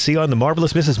someone you can see on The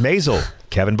Marvelous Mrs. Maisel,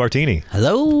 Kevin Bartini.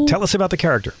 Hello. Tell us about the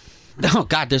character. Oh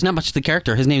God, there's not much to the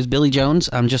character. His name is Billy Jones.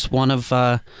 I'm just one of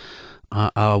the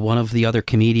other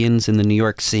comedians in the New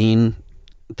York scene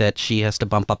that she has to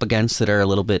bump up against that are a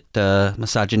little bit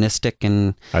misogynistic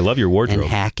and I love your wardrobe and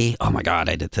hacky. Oh my God,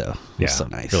 I did too. Yeah, so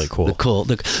nice, really cool.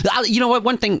 You know what?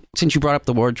 One thing, since you brought up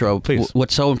the wardrobe,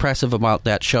 what's so impressive about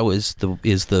that show is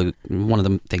the one of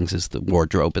the things is the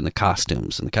wardrobe and the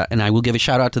costumes and I will give a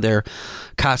shout out to their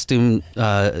costume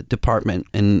department,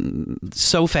 and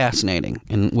so fascinating.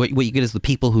 And what you get is the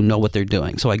people who know what they're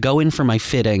doing. So I go in for my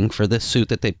fitting for this suit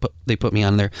that they put me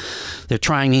on. They're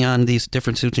trying me on these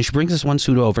different suits, and she brings this one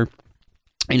suit over,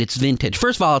 and it's vintage.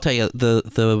 First of all, I'll tell you,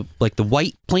 the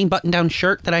white plain button-down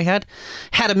shirt that I had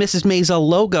a Mrs. Maisel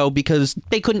logo because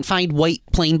they couldn't find white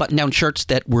plain button-down shirts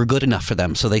that were good enough for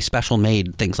them, so they special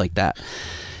made things like that.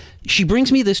 She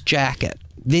brings me this jacket,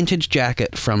 vintage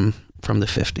jacket from the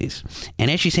 50s,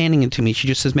 and as she's handing it to me, she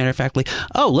just says matter-of-factly,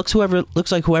 "Oh, looks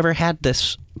like whoever had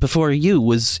this before you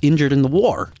was injured in the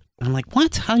war." And I'm like,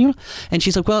 what? How do you know? And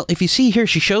she's like, well, if you see here,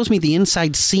 she shows me the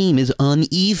inside seam is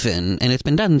uneven and it's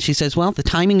been done. And she says, well, the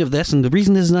timing of this and the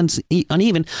reason this is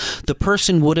uneven, the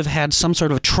person would have had some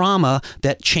sort of trauma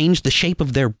that changed the shape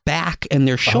of their back and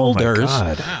their shoulders. Oh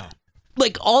my God. Wow.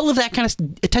 Like all of that kind of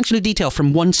attention to detail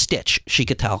from one stitch, she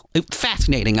could tell.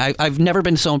 Fascinating. I've never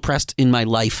been so impressed in my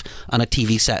life on a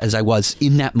TV set as I was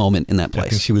in that moment in that place. I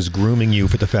think she was grooming you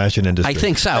for the fashion industry. I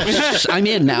think so. I'm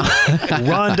in now.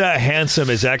 Rhonda Handsome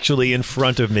is actually in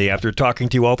front of me. After talking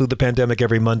to you all through the pandemic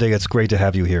every Monday, it's great to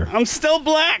have you here. I'm still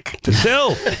black.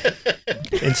 Still.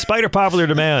 In spite of popular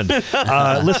demand.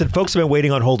 Listen, folks have been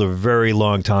waiting on hold a very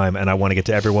long time, and I want to get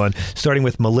to everyone, starting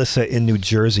with Melissa in New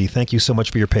Jersey. Thank you so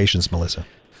much for your patience, Melissa.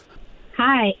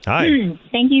 Hi. Hi.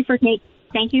 Thank you for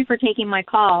taking my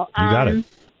call. You got it.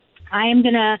 I am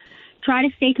going to try to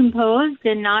stay composed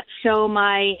and not show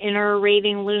my inner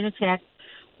raving lunatic,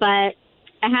 but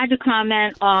I had to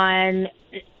comment on,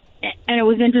 and it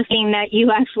was interesting that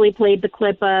you actually played the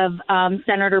clip of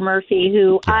Senator Murphy,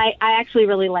 who I actually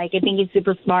really like. I think he's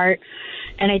super smart.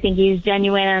 and I think he's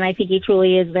genuine, and I think he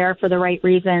truly is there for the right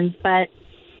reasons. But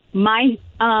my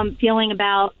feeling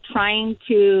about trying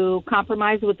to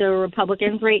compromise with the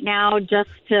Republicans right now just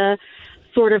to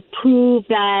sort of prove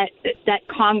that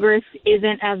Congress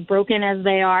isn't as broken as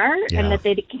they are and that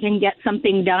they can get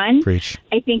something done, Preach.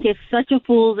 I think is such a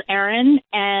fool's errand.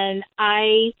 And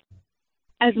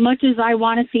as much as I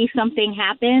want to see something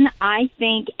happen, I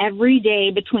think every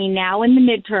day between now and the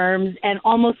midterms, and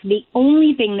almost the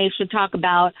only thing they should talk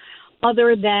about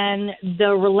other than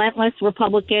the relentless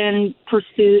Republican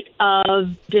pursuit of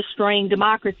destroying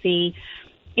democracy,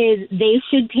 is they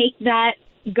should take that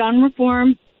gun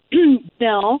reform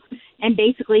bill and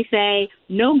basically say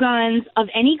no guns of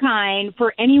any kind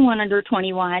for anyone under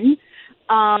 21,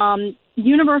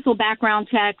 universal background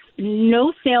checks,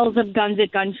 no sales of guns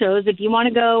at gun shows. If you want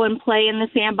to go and play in the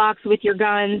sandbox with your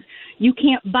guns, you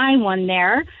can't buy one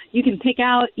there. You can pick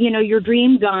out, your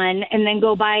dream gun and then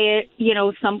go buy it,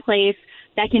 someplace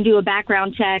that can do a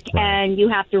background check, and you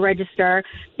have to register.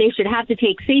 They should have to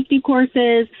take safety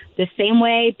courses the same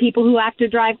way people who have to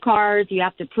drive cars. You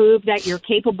have to prove that you're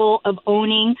capable of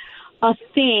owning a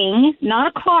thing, not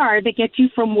a car that gets you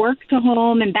from work to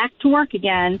home and back to work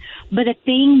again, but a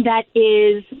thing that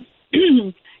is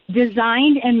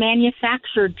designed and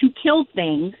manufactured to kill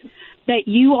things, that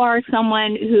you are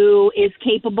someone who is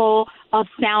capable of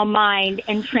sound mind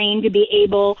and trained to be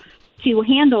able to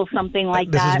handle something like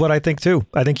that. This is what I think too.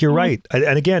 I think you're right.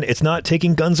 And again, it's not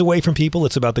taking guns away from people.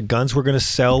 It's about the guns we're going to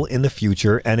sell in the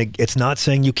future. And it's not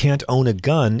saying you can't own a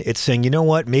gun. It's saying, you know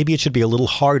what? Maybe it should be a little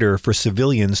harder for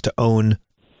civilians to own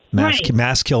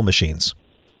mass kill machines.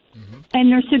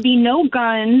 And there should be no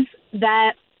guns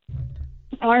that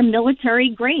are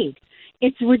military grade.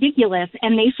 It's ridiculous.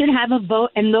 And they should have a vote.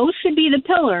 And those should be the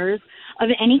pillars of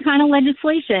any kind of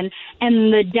legislation.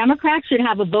 And the Democrats should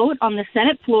have a vote on the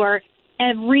Senate floor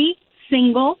every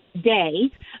single day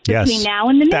between now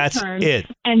and the midterms,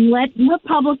 and let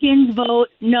Republicans vote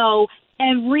no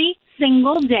every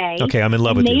single day. Okay, I'm in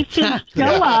love with you. They should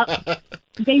show up.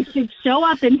 They should show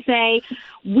up and say,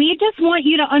 we just want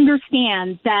you to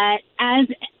understand that as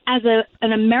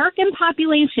an American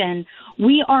population,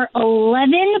 we are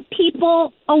 11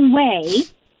 people away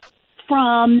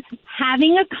from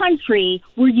having a country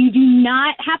where you do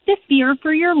not have to fear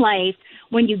for your life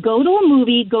when you go to a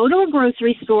movie, go to a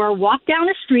grocery store, walk down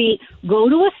a street, go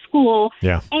to a school,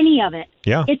 any of it.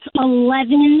 Yeah. It's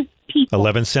 11 people.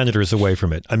 11 senators away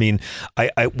from it. I mean,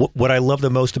 what I love the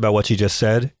most about what she just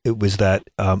said, it was that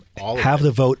have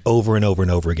the vote over and over and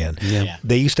over again. Yeah.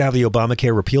 They used to have the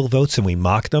Obamacare repeal votes and we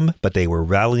mocked them, but they were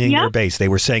rallying their base. They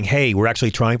were saying, hey, we're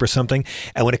actually trying for something.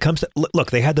 And when it comes to,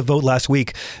 look, they had the vote last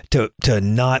week to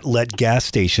not let gas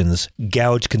stations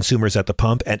gouge consumers at the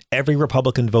pump, and every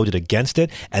Republican voted against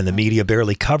it, and the media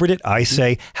barely covered it. I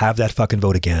say, have that fucking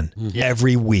vote again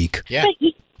every week. Yeah.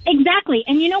 Exactly.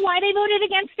 And you know why they voted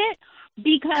against it?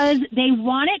 Because they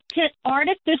want it to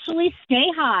artificially stay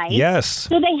high. Yes.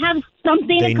 So they have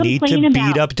something to complain about. They need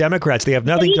to beat up Democrats. They have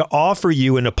nothing to offer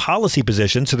you in a policy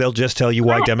position, so they'll just tell you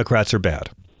why Democrats are bad.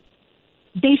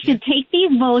 They should take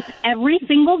these votes every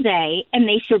single day, and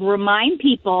they should remind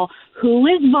people who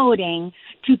is voting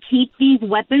to keep these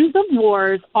weapons of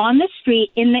wars on the street.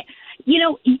 If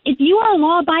you are a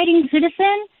law-abiding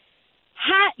citizen,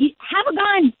 have a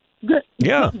gun.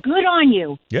 Good on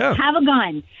you. Yeah. Have a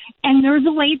gun. And there's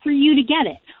a way for you to get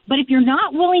it. But if you're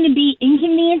not willing to be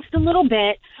inconvenienced a little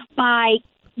bit by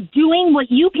doing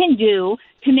what you can do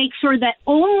to make sure that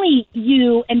only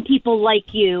you and people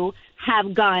like you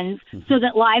have guns so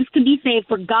that lives could be saved,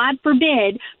 for God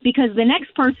forbid, because the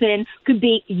next person could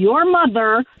be your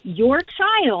mother, your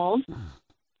child,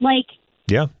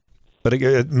 Yeah. But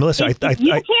Melissa, if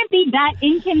you can't be that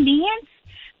inconvenienced,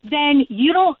 then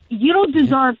you don't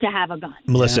deserve to have a gun.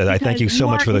 Melissa, I thank you so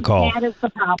much for the call.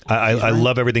 I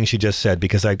love everything she just said,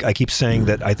 because I keep saying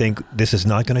that I think this is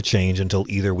not going to change until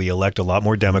either we elect a lot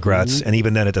more Democrats, and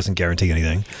even then it doesn't guarantee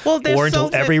anything, or until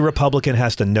every Republican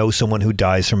has to know someone who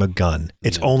dies from a gun.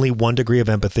 It's only 1 degree of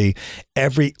empathy.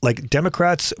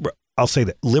 Democrats, I'll say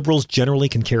that liberals generally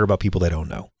can care about people they don't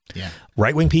know. Yeah.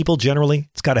 Right-wing people, generally,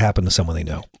 it's got to happen to someone they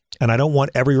know. And I don't want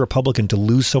every Republican to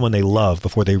lose someone they love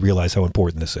before they realize how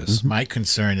important this is. My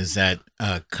concern is that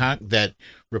that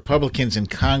Republicans in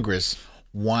Congress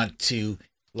want to,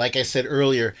 like I said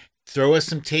earlier, throw us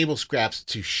some table scraps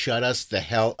to shut us the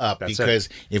hell up. Because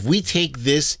if we take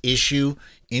this issue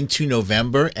into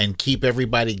November and keep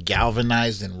everybody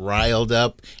galvanized and riled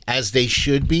up as they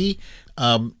should be,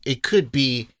 it could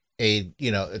be a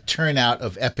turnout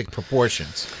of epic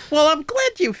proportions. Well, I'm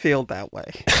glad you feel that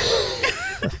way.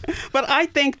 But I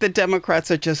think the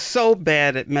Democrats are just so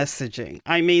bad at messaging.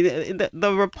 I mean,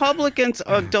 the Republicans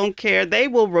don't care. They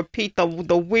will repeat the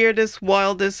weirdest,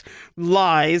 wildest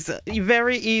lies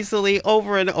very easily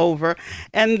over and over.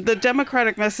 And the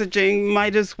Democratic messaging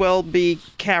might as well be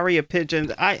carrier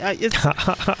pigeon.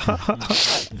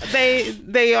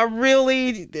 They are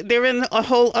really, they're in a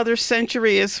whole other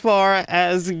century as far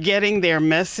as getting their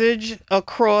message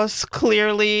across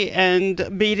clearly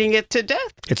and beating it to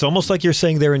death. It's almost like you're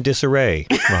saying they're in disarray,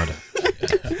 Rhonda.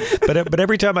 But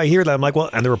every time I hear that, I'm like, well,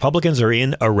 and the Republicans are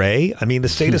in array? I mean, the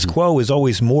status quo is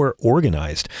always more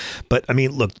organized. But, I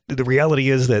mean, look, the reality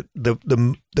is that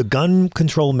the gun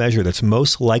control measure that's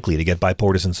most likely to get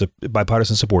bipartisan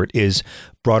support is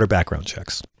broader background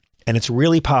checks. And it's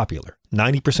really popular.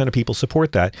 90% of people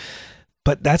support that.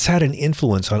 But that's had an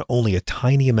influence on only a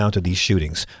tiny amount of these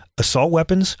shootings. Assault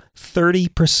weapons,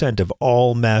 30% of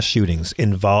all mass shootings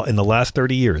in the last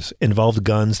 30 years involved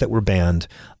guns that were banned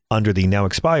under the now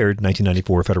expired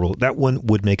 1994 federal. That one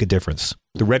would make a difference.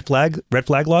 The red flag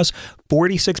laws,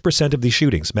 46% of these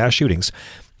shootings, mass shootings,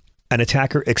 an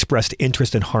attacker expressed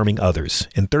interest in harming others.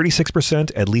 In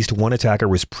 36%, at least one attacker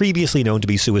was previously known to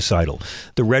be suicidal.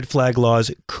 The red flag laws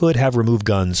could have removed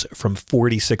guns from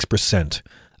 46%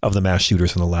 of the mass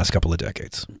shooters in the last couple of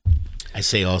decades. I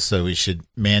say also we should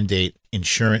mandate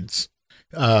insurance.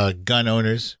 Gun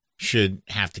owners should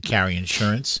have to carry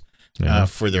insurance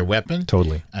for their weapon.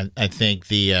 Totally. I think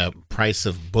the price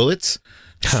of bullets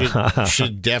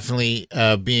should definitely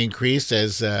be increased,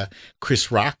 as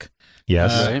Chris Rock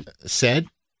said.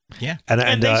 Yeah.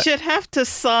 And they should have to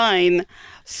sign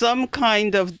some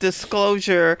kind of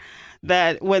disclosure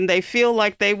that when they feel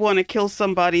like they want to kill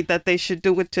somebody, that they should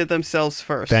do it to themselves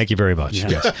first. Thank you very much.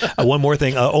 Yes. One more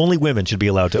thing. Only women should be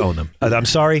allowed to own them. I'm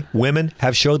sorry. Women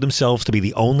have showed themselves to be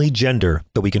the only gender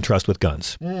that we can trust with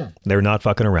guns. They're not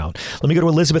fucking around. Let me go to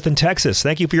Elizabeth in Texas.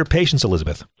 Thank you for your patience,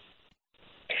 Elizabeth.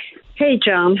 Hey,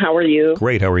 John. How are you?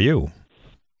 Great. How are you?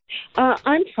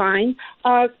 I'm fine.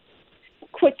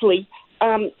 Quickly,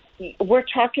 we're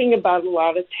talking about a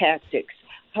lot of tactics.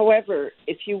 However,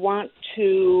 if you want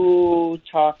to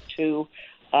talk to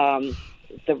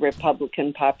the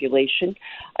Republican population,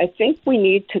 I think we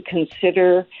need to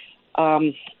consider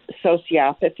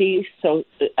sociopathy. So,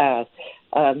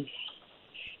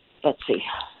 let's see,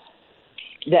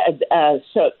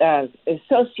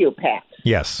 sociopaths.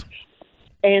 Yes,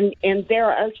 and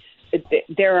there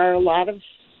are a lot of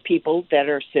people that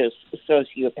are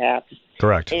sociopaths.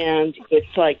 Correct. And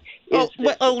it's like,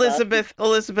 Elizabeth,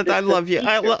 I love you.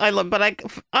 I love, but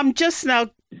I'm just now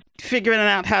figuring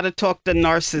out how to talk to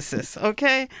narcissists.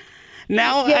 Okay.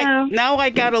 Now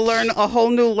I got to learn a whole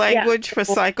new language for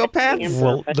psychopaths.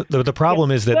 Well, the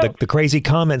problem is that the crazy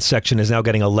comments section is now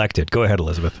getting elected. Go ahead,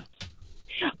 Elizabeth.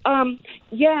 The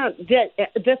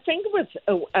thing with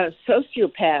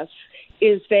sociopaths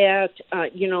is that,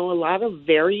 a lot of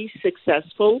very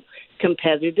successible,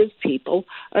 competitive people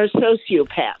are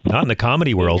sociopaths. Not in the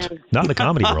comedy world. Not in the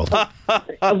comedy world.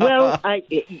 Well,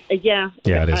 yeah,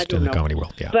 it is in the comedy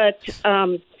world. Yeah. But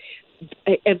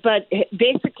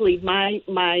basically, my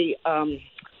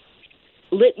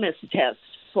litmus test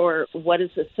for what is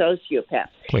a sociopath.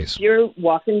 Please. If you're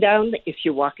walking down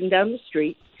the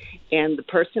street and the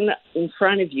person in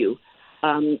front of you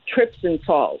trips and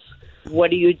falls,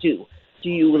 what do? Do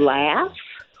you laugh,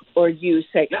 or you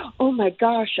say, "Oh my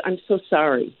gosh, I'm so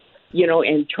sorry,"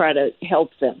 and try to help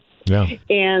them? Yeah.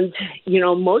 And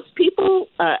most people,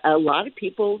 a lot of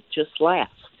people just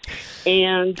laugh.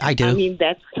 And I do. I mean,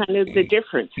 that's kind of the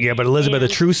difference. Yeah, but Elizabeth, a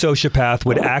true sociopath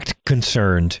would act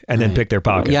concerned and then pick their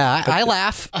pocket. Yeah, I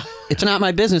laugh. It's not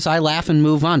my business. I laugh and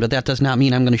move on, but that does not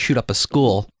mean I'm going to shoot up a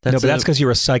school. That's because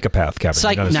you're a psychopath, Kevin.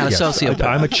 Not a sociopath.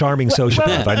 I'm a charming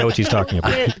sociopath. I know what she's talking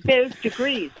about. There's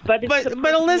degrees, but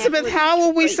Elizabeth, how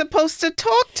are we supposed to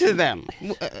talk to them?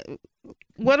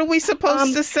 What are we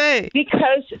supposed to say?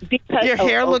 Because your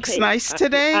hair looks nice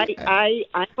today.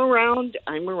 I'm around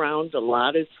a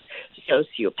lot of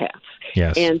sociopaths.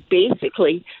 Yes. And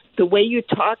basically, the way you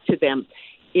talk to them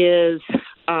is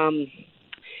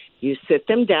you sit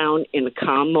them down in a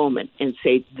calm moment and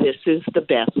say, "This is the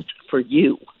best for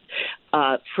you."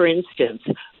 For instance,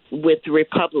 with the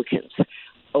Republicans,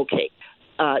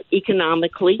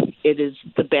 economically, it is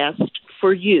the best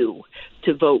for you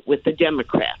to vote with the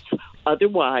Democrats.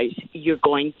 Otherwise, you're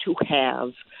going to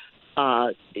have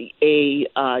a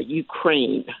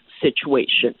Ukraine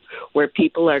situation where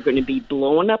people are going to be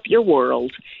blowing up your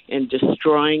world and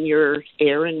destroying your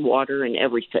air and water and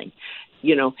everything.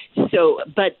 So,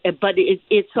 but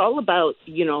it's all about,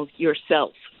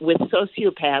 yourself. With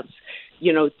sociopaths,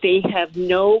 they have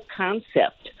no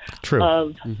concept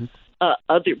of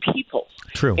other people.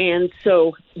 True. And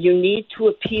so you need to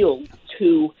appeal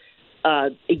to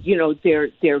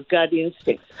their gut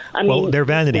instincts. I mean, their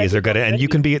vanity is their gut, and you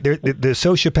can be the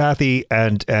sociopathy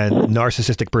and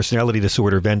narcissistic personality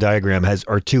disorder Venn diagram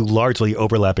are two largely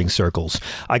overlapping circles.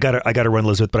 I gotta run,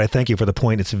 Elizabeth, but I thank you for the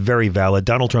point. It's very valid.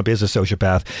 Donald Trump is a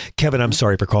sociopath. Kevin, I'm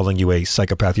sorry for calling you a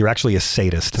psychopath. You're actually a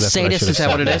sadist. That's sadist, is that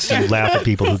what it is? You laugh at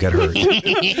people who get hurt.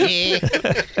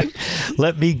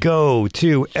 Let me go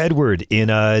to Edward in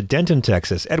Denton,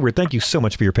 Texas. Edward, thank you so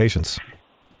much for your patience.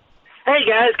 Hey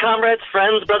guys, comrades,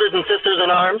 friends, brothers and sisters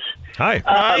in arms. Hi.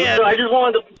 So I just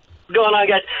wanted to go on,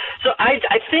 guys. So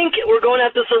I think we're going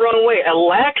at this the wrong way. A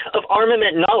lack of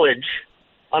armament knowledge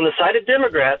on the side of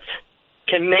Democrats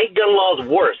can make gun laws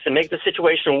worse and make the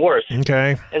situation worse.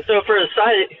 Okay. And so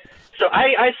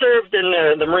I served in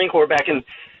the Marine Corps back in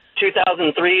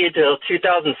 2003 to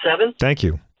 2007. Thank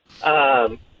you.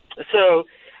 I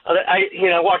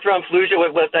walked around Fallujah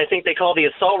with what I think they call the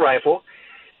assault rifle.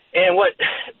 And what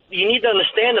you need to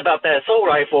understand about that assault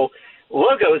rifle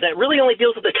logo is that it really only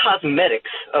deals with the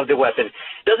cosmetics of the weapon.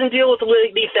 It doesn't deal with the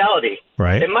lethality.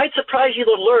 Right. It might surprise you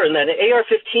to learn that an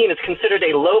AR-15 is considered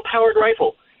a low-powered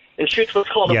rifle and shoots what's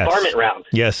called a varmint round.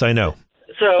 Yes, I know.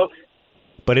 So,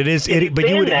 but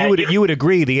you would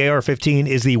agree the AR-15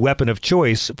 is the weapon of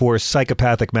choice for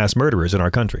psychopathic mass murderers in our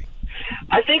country.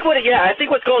 I think what's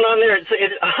going on there is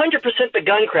 100% the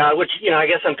gun crowd, which I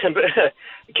guess I'm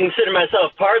consider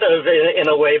myself part of in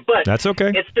a way, but that's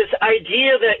okay. It's this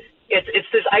idea that it's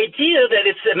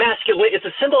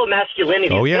a symbol of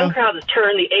masculinity. Oh, yeah. The gun crowd has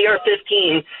turned the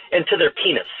AR-15 into their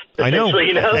penis. I know.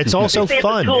 It's also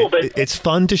fun. Cool, it's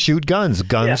fun to shoot guns.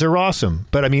 Guns are awesome.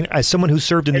 But I mean, as someone who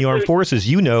served in the armed forces,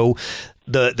 you know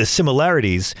the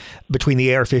similarities between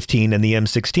the AR-15 and the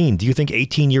M16. Do you think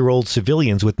 18-year-old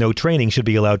civilians with no training should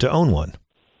be allowed to own one?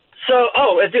 So,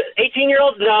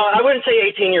 18-year-olds? No, I wouldn't say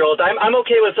 18-year-olds. I'm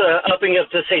okay with upping up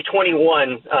to, say,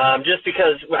 21, just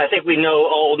because I think we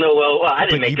all know well. I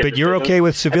didn't make this But you're okay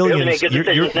with civilians.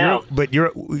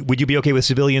 Would you be okay with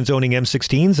civilians owning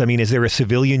M16s? I mean, is there a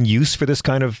civilian use for this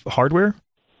kind of hardware?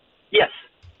 Yes.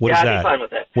 What is that? I'd be fine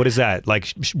with that. What is that?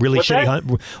 Like really shitty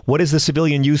hunt? What is the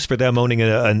civilian use for them owning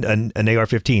an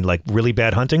AR-15? Like really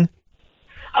bad hunting?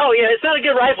 Oh, yeah, it's not a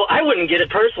good rifle. I wouldn't get it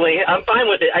personally. I'm fine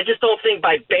with it. I just don't think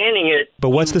by banning it... But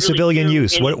what's the civilian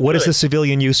use? What is the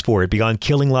civilian use for it beyond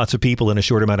killing lots of people in a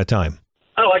short amount of time?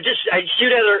 Oh, I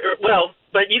shoot at her... Well,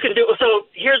 but you can do... So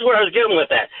here's where I was going with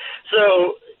that.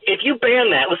 So if you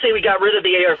ban that, let's say we got rid of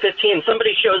the AR-15,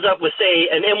 somebody shows up with, say,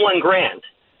 an M1 Grand.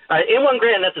 M1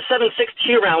 Grand, that's a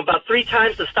 7.62 round, about 3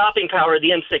 times the stopping power of the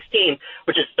M16,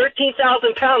 which is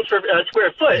 13,000 pounds per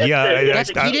square foot. Yeah, you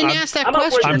didn't ask that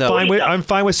question. I'm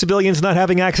fine with civilians not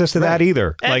having access to that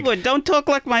either. Edward, don't talk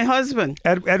like my husband.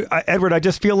 Edward, I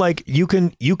just feel like you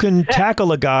can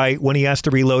tackle a guy when he has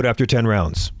to reload after 10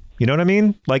 rounds. You know what I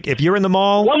mean? Like if you're in the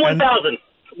mall. 1,000.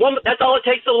 That's all it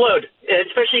takes to load,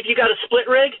 especially if you got a split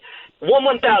rig.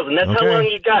 1,000. That's how long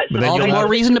you got. So all the more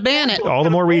reason to ban it. All the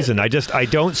more reason. I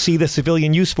don't see the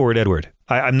civilian use for it, Edward.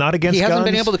 I'm not against guns. He hasn't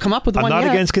been able to come up with one yet. I'm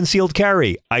not against concealed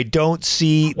carry. I don't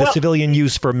see the civilian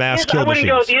use for mass kill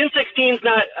machines. The M16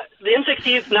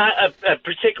 is not a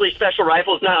particularly special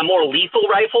rifle. It's not a more lethal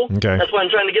rifle. Okay. That's what I'm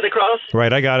trying to get across.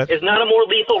 Right, I got it. It's not a more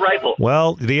lethal rifle.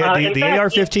 Well, the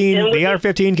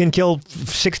AR-15 can kill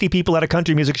 60 people at a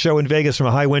country music show in Vegas from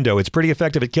a high window. It's pretty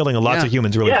effective at killing lots of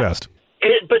humans really fast.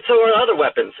 But so are other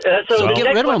weapons. So the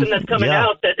next weapon that's coming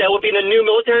out, that will be the new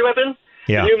military weapon.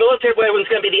 Yeah. The new military weapon is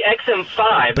going to be the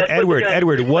XM5. But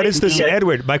Edward, what is this?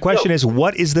 Edward, my question is,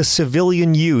 what is the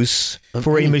civilian use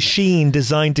for a machine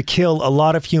designed to kill a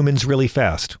lot of humans really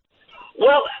fast?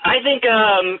 Well, I think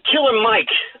Killer Mike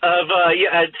of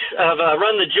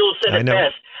Run the Jewels said it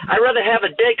best. I'd rather have a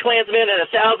dead Klansman at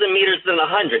 1,000 meters than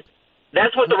 100.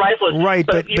 That's what the rifle is. Right,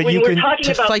 but you can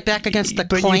fight back against the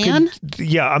Klan.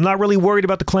 I'm not really worried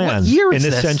about the Klan in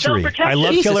this century. I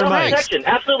love Killer Mike.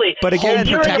 Absolutely. But again,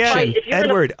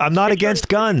 Edward, I'm not against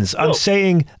guns. I'm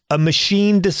saying a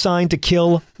machine designed to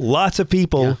kill lots of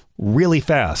people really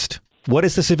fast. What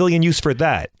is the civilian use for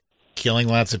that? Killing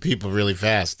lots of people really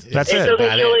fast. That's it. It doesn't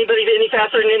kill anybody any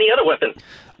faster than any other weapon.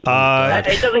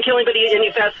 It doesn't kill anybody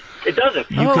any fast. It doesn't.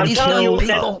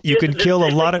 You can kill a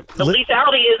lot of. The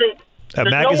lethality isn't. There's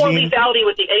no more lethality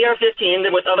with the AR-15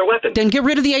 than with other weapons. Then get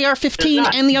rid of the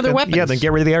AR-15 and the other weapons. Yeah, then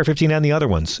get rid of the AR-15 and the other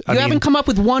ones. You haven't come up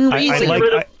with one reason.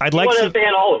 I'd like to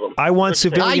ban all of them. I want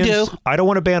civilians. I do. I don't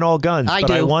want to ban all guns,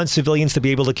 but I want civilians to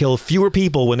be able to kill fewer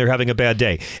people when they're having a bad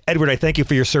day. Edward, I thank you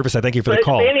for your service. I thank you for the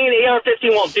call. Banning an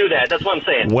AR-15 won't do that. That's what I'm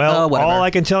saying. Well, all I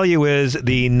can tell you is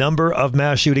the number of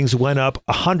mass shootings went up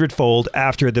 100-fold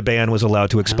after the ban was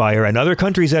allowed to expire. And other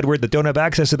countries, Edward, that don't have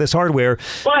access to this hardware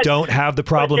don't have the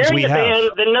problems we have. Ban,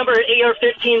 the number of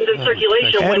AR-15s in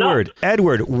circulation went up.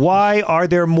 Edward, why are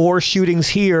there more shootings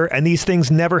here and these things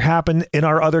never happen in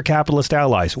our other capitalist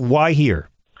allies? Why here?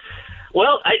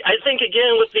 Well, I think,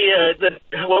 again, with the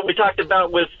what we talked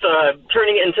about with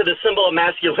turning it into the symbol of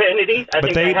masculinity.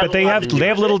 They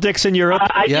have little dicks in Europe.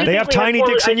 They have tiny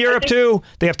dicks in Europe, too.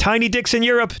 They have tiny dicks in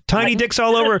Europe, tiny dicks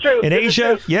all over. In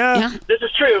Asia, This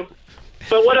is true.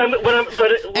 But and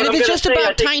if it's just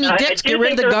about tiny dicks, get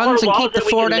rid of the guns and keep the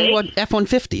Ford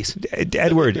F-150s.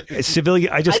 Edward,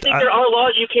 civilian. I think there are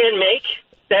laws you can make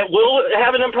that will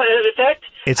have an effect.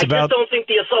 I just don't think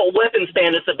the assault weapons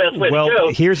ban is the best way to go. Well,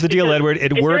 here's the deal, Edward.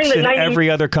 It works in every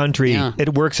other country.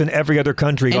 It works in every other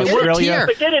country. And Australia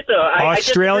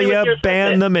it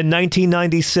banned them in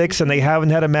 1996, and they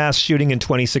haven't had a mass shooting in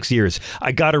 26 years.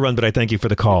 I got to run, but I thank you for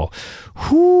the call.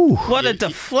 Whew. What a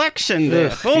deflection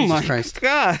there. Oh, my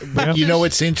God. But you know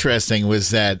what's interesting was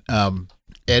that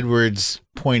Edward's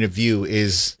point of view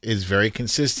is very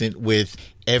consistent with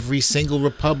every single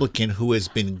Republican who has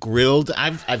been grilled.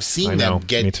 I've seen them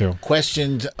get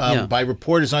questioned by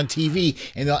reporters on TV,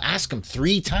 and they'll ask them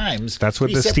 3 times. That's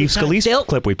what the Steve Scalise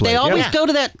clip we played. They always go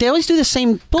to that. They always do the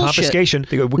same bullshit. Confiscation.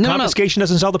 Confiscation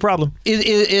doesn't solve the problem.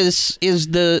 Is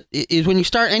when you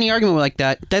start any argument like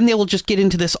that, then they will just get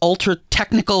into this ultra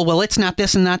technical. Well, it's not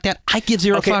this and not that. I give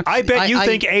zero fucks. I bet you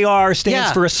think AR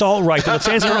stands for assault rifle. It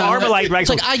stands for Armalite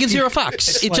rifle. It's like I give zero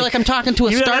fucks. It's like I'm talking to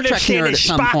a Star Trek nerd at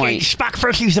some point. Spock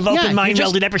first used of open mind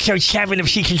meld in episode 7 of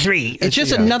season 3. It's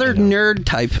just another nerd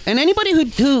type. And anybody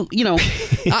who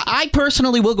I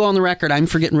personally will go on the record. I'm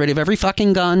for getting rid of every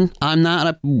fucking gun. I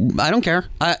don't care.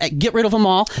 Get rid of them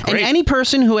all. Great. And any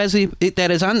person who has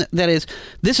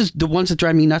this is the ones that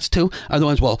drive me nuts too. Are the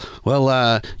ones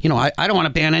I don't want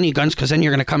to ban any guns because then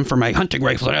you're going to come for my hunting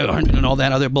rifle and all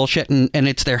that other bullshit, and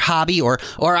it's their hobby. Or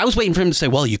I was waiting for him to say,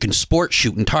 well, you can sport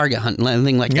shoot and target hunt and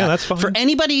anything like that. Yeah, that's fine. For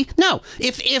anybody, no.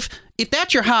 If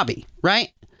that's your hobby, right,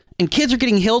 and kids are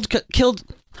getting killed,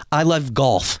 I love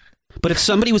golf. But if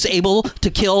somebody was able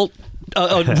to kill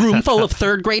a room full of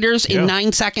third graders in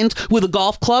 9 seconds with a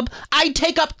golf club, I'd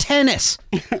take up tennis.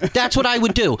 That's what I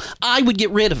would do. I would get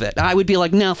rid of it. I would be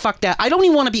like, no, fuck that. I don't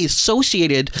even want to be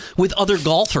associated with other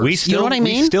golfers. You know what I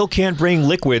mean? We still can't bring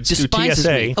liquids through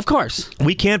TSA. Me. Of course.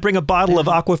 We can't bring a bottle of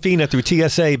Aquafina through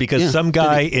TSA because some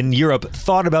guy in Europe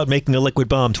thought about making a liquid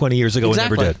bomb 20 years ago and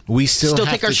never did. We still have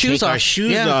take to our shoes take off. Our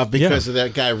shoes off because of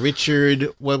that guy, Richard,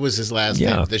 what was his last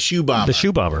name? The shoe bomber. The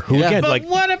shoe bomber. Who again, but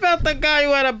what about the guy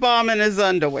who had a bomb in his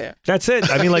underwear? That's it.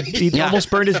 I mean, he almost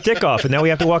burned his dick off, and now we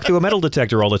have to walk through a metal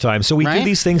detector all the time. So we do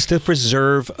these things to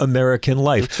preserve American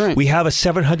life. That's right. We have a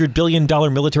 $700 billion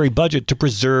military budget to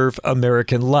preserve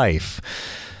American life.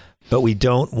 But we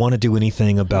don't want to do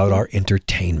anything about our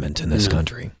entertainment in this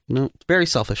country. No, it's very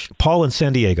selfish. Paul in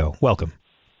San Diego, welcome.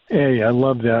 Hey, I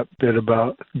love that bit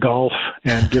about golf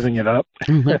and giving it up.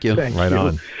 Thank you. Right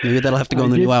on. Maybe that'll have to go in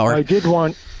the new hour. I'm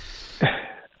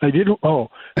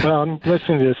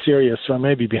listening to this Sirius, so I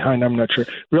may be behind. I'm not sure.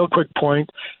 Real quick point.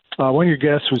 One of your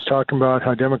guests was talking about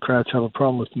how Democrats have a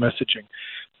problem with messaging.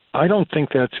 I don't think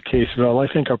that's the case at all. I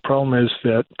think our problem is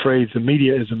that phrase, the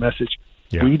media is a message.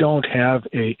 Yeah. We don't have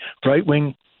a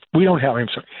right-wing,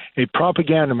 a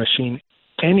propaganda machine,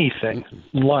 anything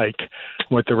like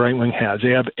what the right wing has. They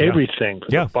have everything from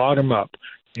the bottom up.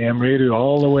 Ham radio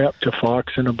all the way up to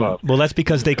Fox and above. Well, that's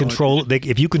because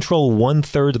if you control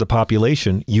 1/3 of the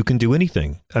population, you can do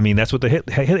anything. I mean, that's what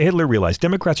Hitler realized.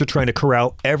 Democrats are trying to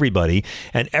corral everybody,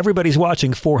 and everybody's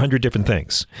watching 400 different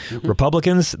things. Mm-hmm.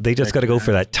 Republicans, they just got to go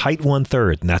for that tight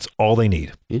 1/3, and that's all they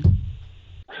need. Yeah.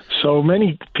 So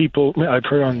many people, I've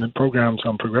heard on the programs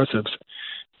on progressives,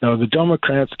 the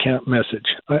Democrats can't message.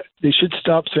 They should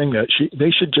stop saying that. They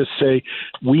should just say,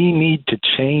 we need to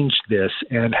change this,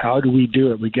 and how do we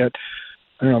do it? We get,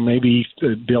 maybe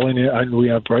we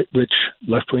have rich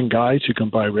left-wing guys who can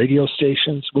buy radio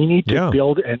stations. We need to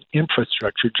build an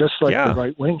infrastructure just like the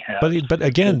right wing has. But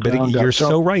you're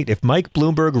so right. If Mike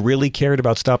Bloomberg really cared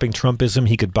about stopping Trumpism,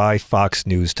 he could buy Fox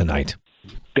News tonight.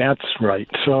 That's right.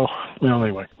 So,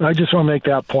 anyway, I just want to make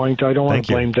that point. I don't want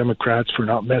to blame Democrats for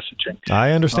not messaging.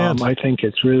 I understand. I think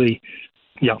it's really,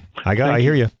 I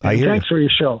hear you. Thanks for your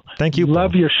show. Thank you.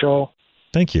 Love your show.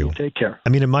 Thank you. Take care. I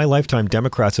mean, in my lifetime,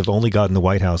 Democrats have only gotten the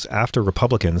White House after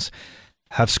Republicans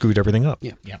have screwed everything up.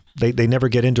 Yeah. They never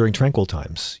get in during tranquil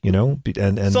times,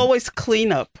 and it's always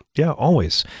cleanup. Yeah,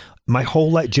 always. My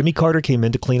whole life, Jimmy Carter came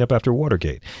in to clean up after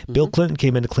Watergate. Bill Clinton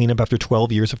came in to clean up after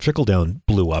 12 years of trickle-down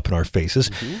blew up in our faces.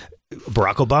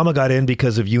 Barack Obama got in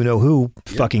because of you-know-who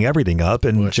fucking everything up.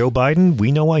 And Joe Biden,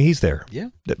 we know why he's there. Yeah.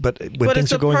 But when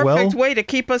things are going well... it's a perfect way to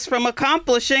keep us from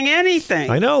accomplishing anything.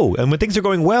 I know. And when things are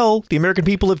going well, the American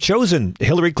people have chosen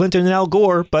Hillary Clinton and Al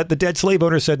Gore, but the dead slave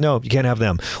owners said, no, you can't have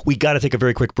them. We got to take a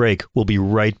very quick break. We'll be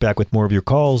right back with more of your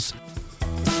calls.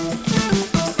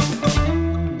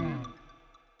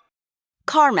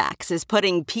 CarMax is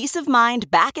putting peace of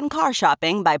mind back in car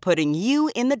shopping by putting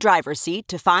you in the driver's seat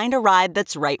to find a ride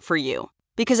that's right for you.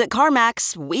 Because at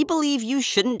CarMax, we believe you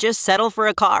shouldn't just settle for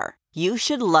a car. You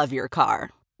should love your car.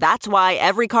 That's why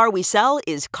every car we sell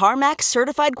is CarMax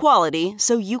certified quality,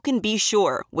 so you can be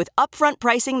sure with upfront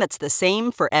pricing that's the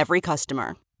same for every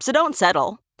customer. So don't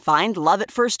settle. Find love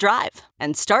at first drive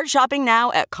and start shopping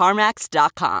now at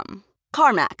CarMax.com.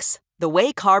 CarMax, the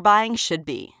way car buying should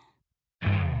be.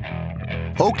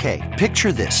 Okay,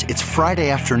 picture this. It's Friday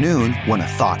afternoon when a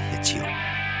thought hits you.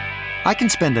 I can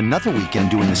spend another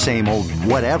weekend doing the same old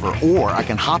whatever, or I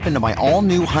can hop into my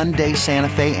all-new Hyundai Santa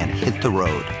Fe and hit the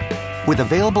road. With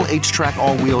available H-Track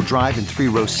all-wheel drive and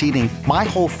 3-row seating, my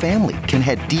whole family can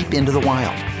head deep into the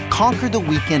wild. Conquer the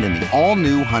weekend in the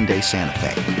all-new Hyundai Santa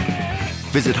Fe.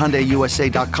 Visit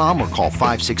HyundaiUSA.com or call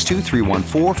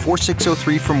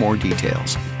 562-314-4603 for more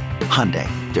details. Hyundai,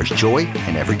 there's joy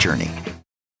in every journey.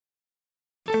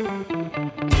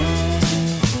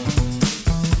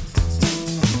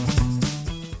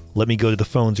 Let me go to the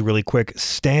phones really quick.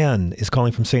 Stan is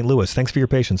calling from St. Louis. Thanks for your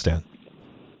patience, Stan.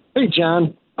 Hey,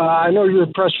 John. I know you're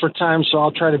pressed for time, so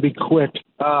I'll try to be quick.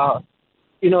 The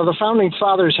Founding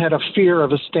Fathers had a fear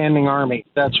of a standing army.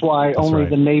 That's why only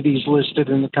the Navy's listed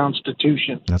in the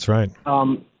Constitution. That's right.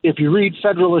 If you read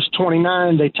Federalist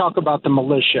 29, they talk about the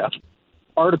militia.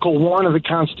 Article 1 of the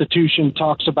Constitution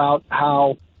talks about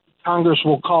how Congress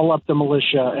will call up the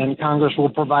militia and Congress will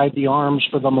provide the arms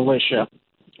for the militia.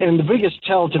 And the biggest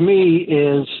tell to me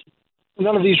is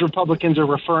none of these Republicans are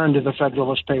referring to the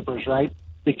Federalist Papers, right?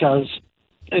 Because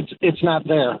it's not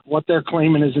there. What they're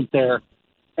claiming isn't there.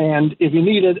 And if you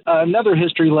needed another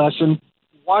history lesson,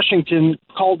 Washington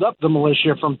called up the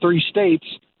militia from 3 states,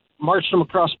 marched them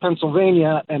across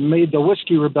Pennsylvania, and made the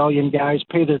Whiskey Rebellion guys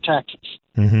pay their taxes.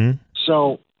 Mm-hmm.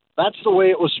 So that's the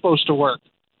way it was supposed to work.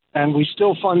 And we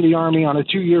still fund the Army on a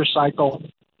 2-year cycle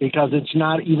because it's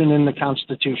not even in the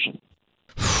Constitution.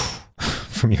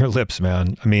 From your lips,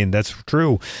 man. I mean, that's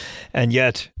true. And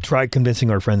yet, try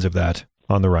convincing our friends of that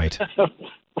on the right.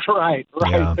 Right.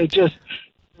 Yeah.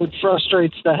 It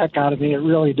frustrates the heck out of me. It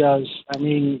really does. I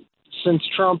mean, since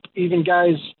Trump, even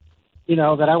guys,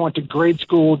 that I went to grade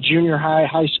school, junior high,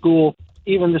 high school,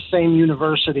 even the same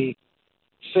university,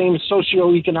 same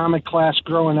socioeconomic class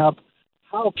growing up,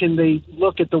 how can they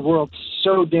look at the world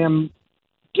so damn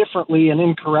differently and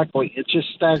incorrectly? It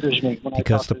just staggers me.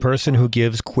 Because the person who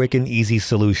gives quick and easy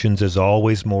solutions is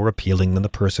always more appealing than the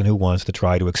person who wants to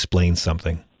try to explain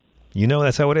something.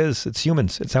 That's how it is. It's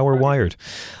humans. It's how we're wired.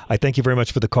 I thank you very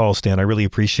much for the call, Stan. I really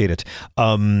appreciate it.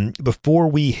 Before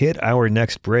we hit our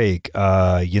next break,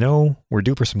 we're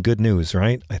due for some good news,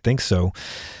 right? I think so.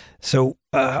 So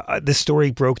this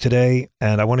story broke today,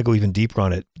 and I want to go even deeper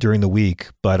on it during the week,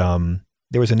 but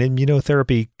there was an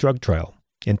immunotherapy drug trial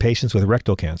in patients with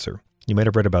rectal cancer. You might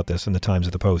have read about this in the Times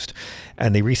of the Post.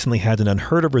 And they recently had an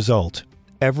unheard of result.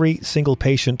 Every single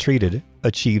patient treated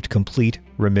achieved complete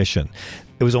remission.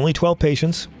 It was only 12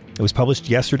 patients. It was published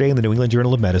yesterday in the New England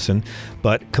Journal of Medicine,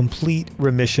 but complete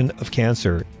remission of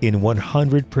cancer in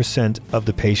 100% of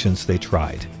the patients they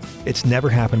tried. It's never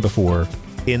happened before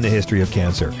in the history of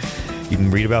cancer. You can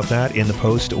read about that in the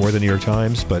Post or the New York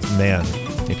Times, but man,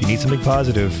 if you need something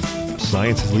positive,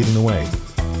 science is leading the way.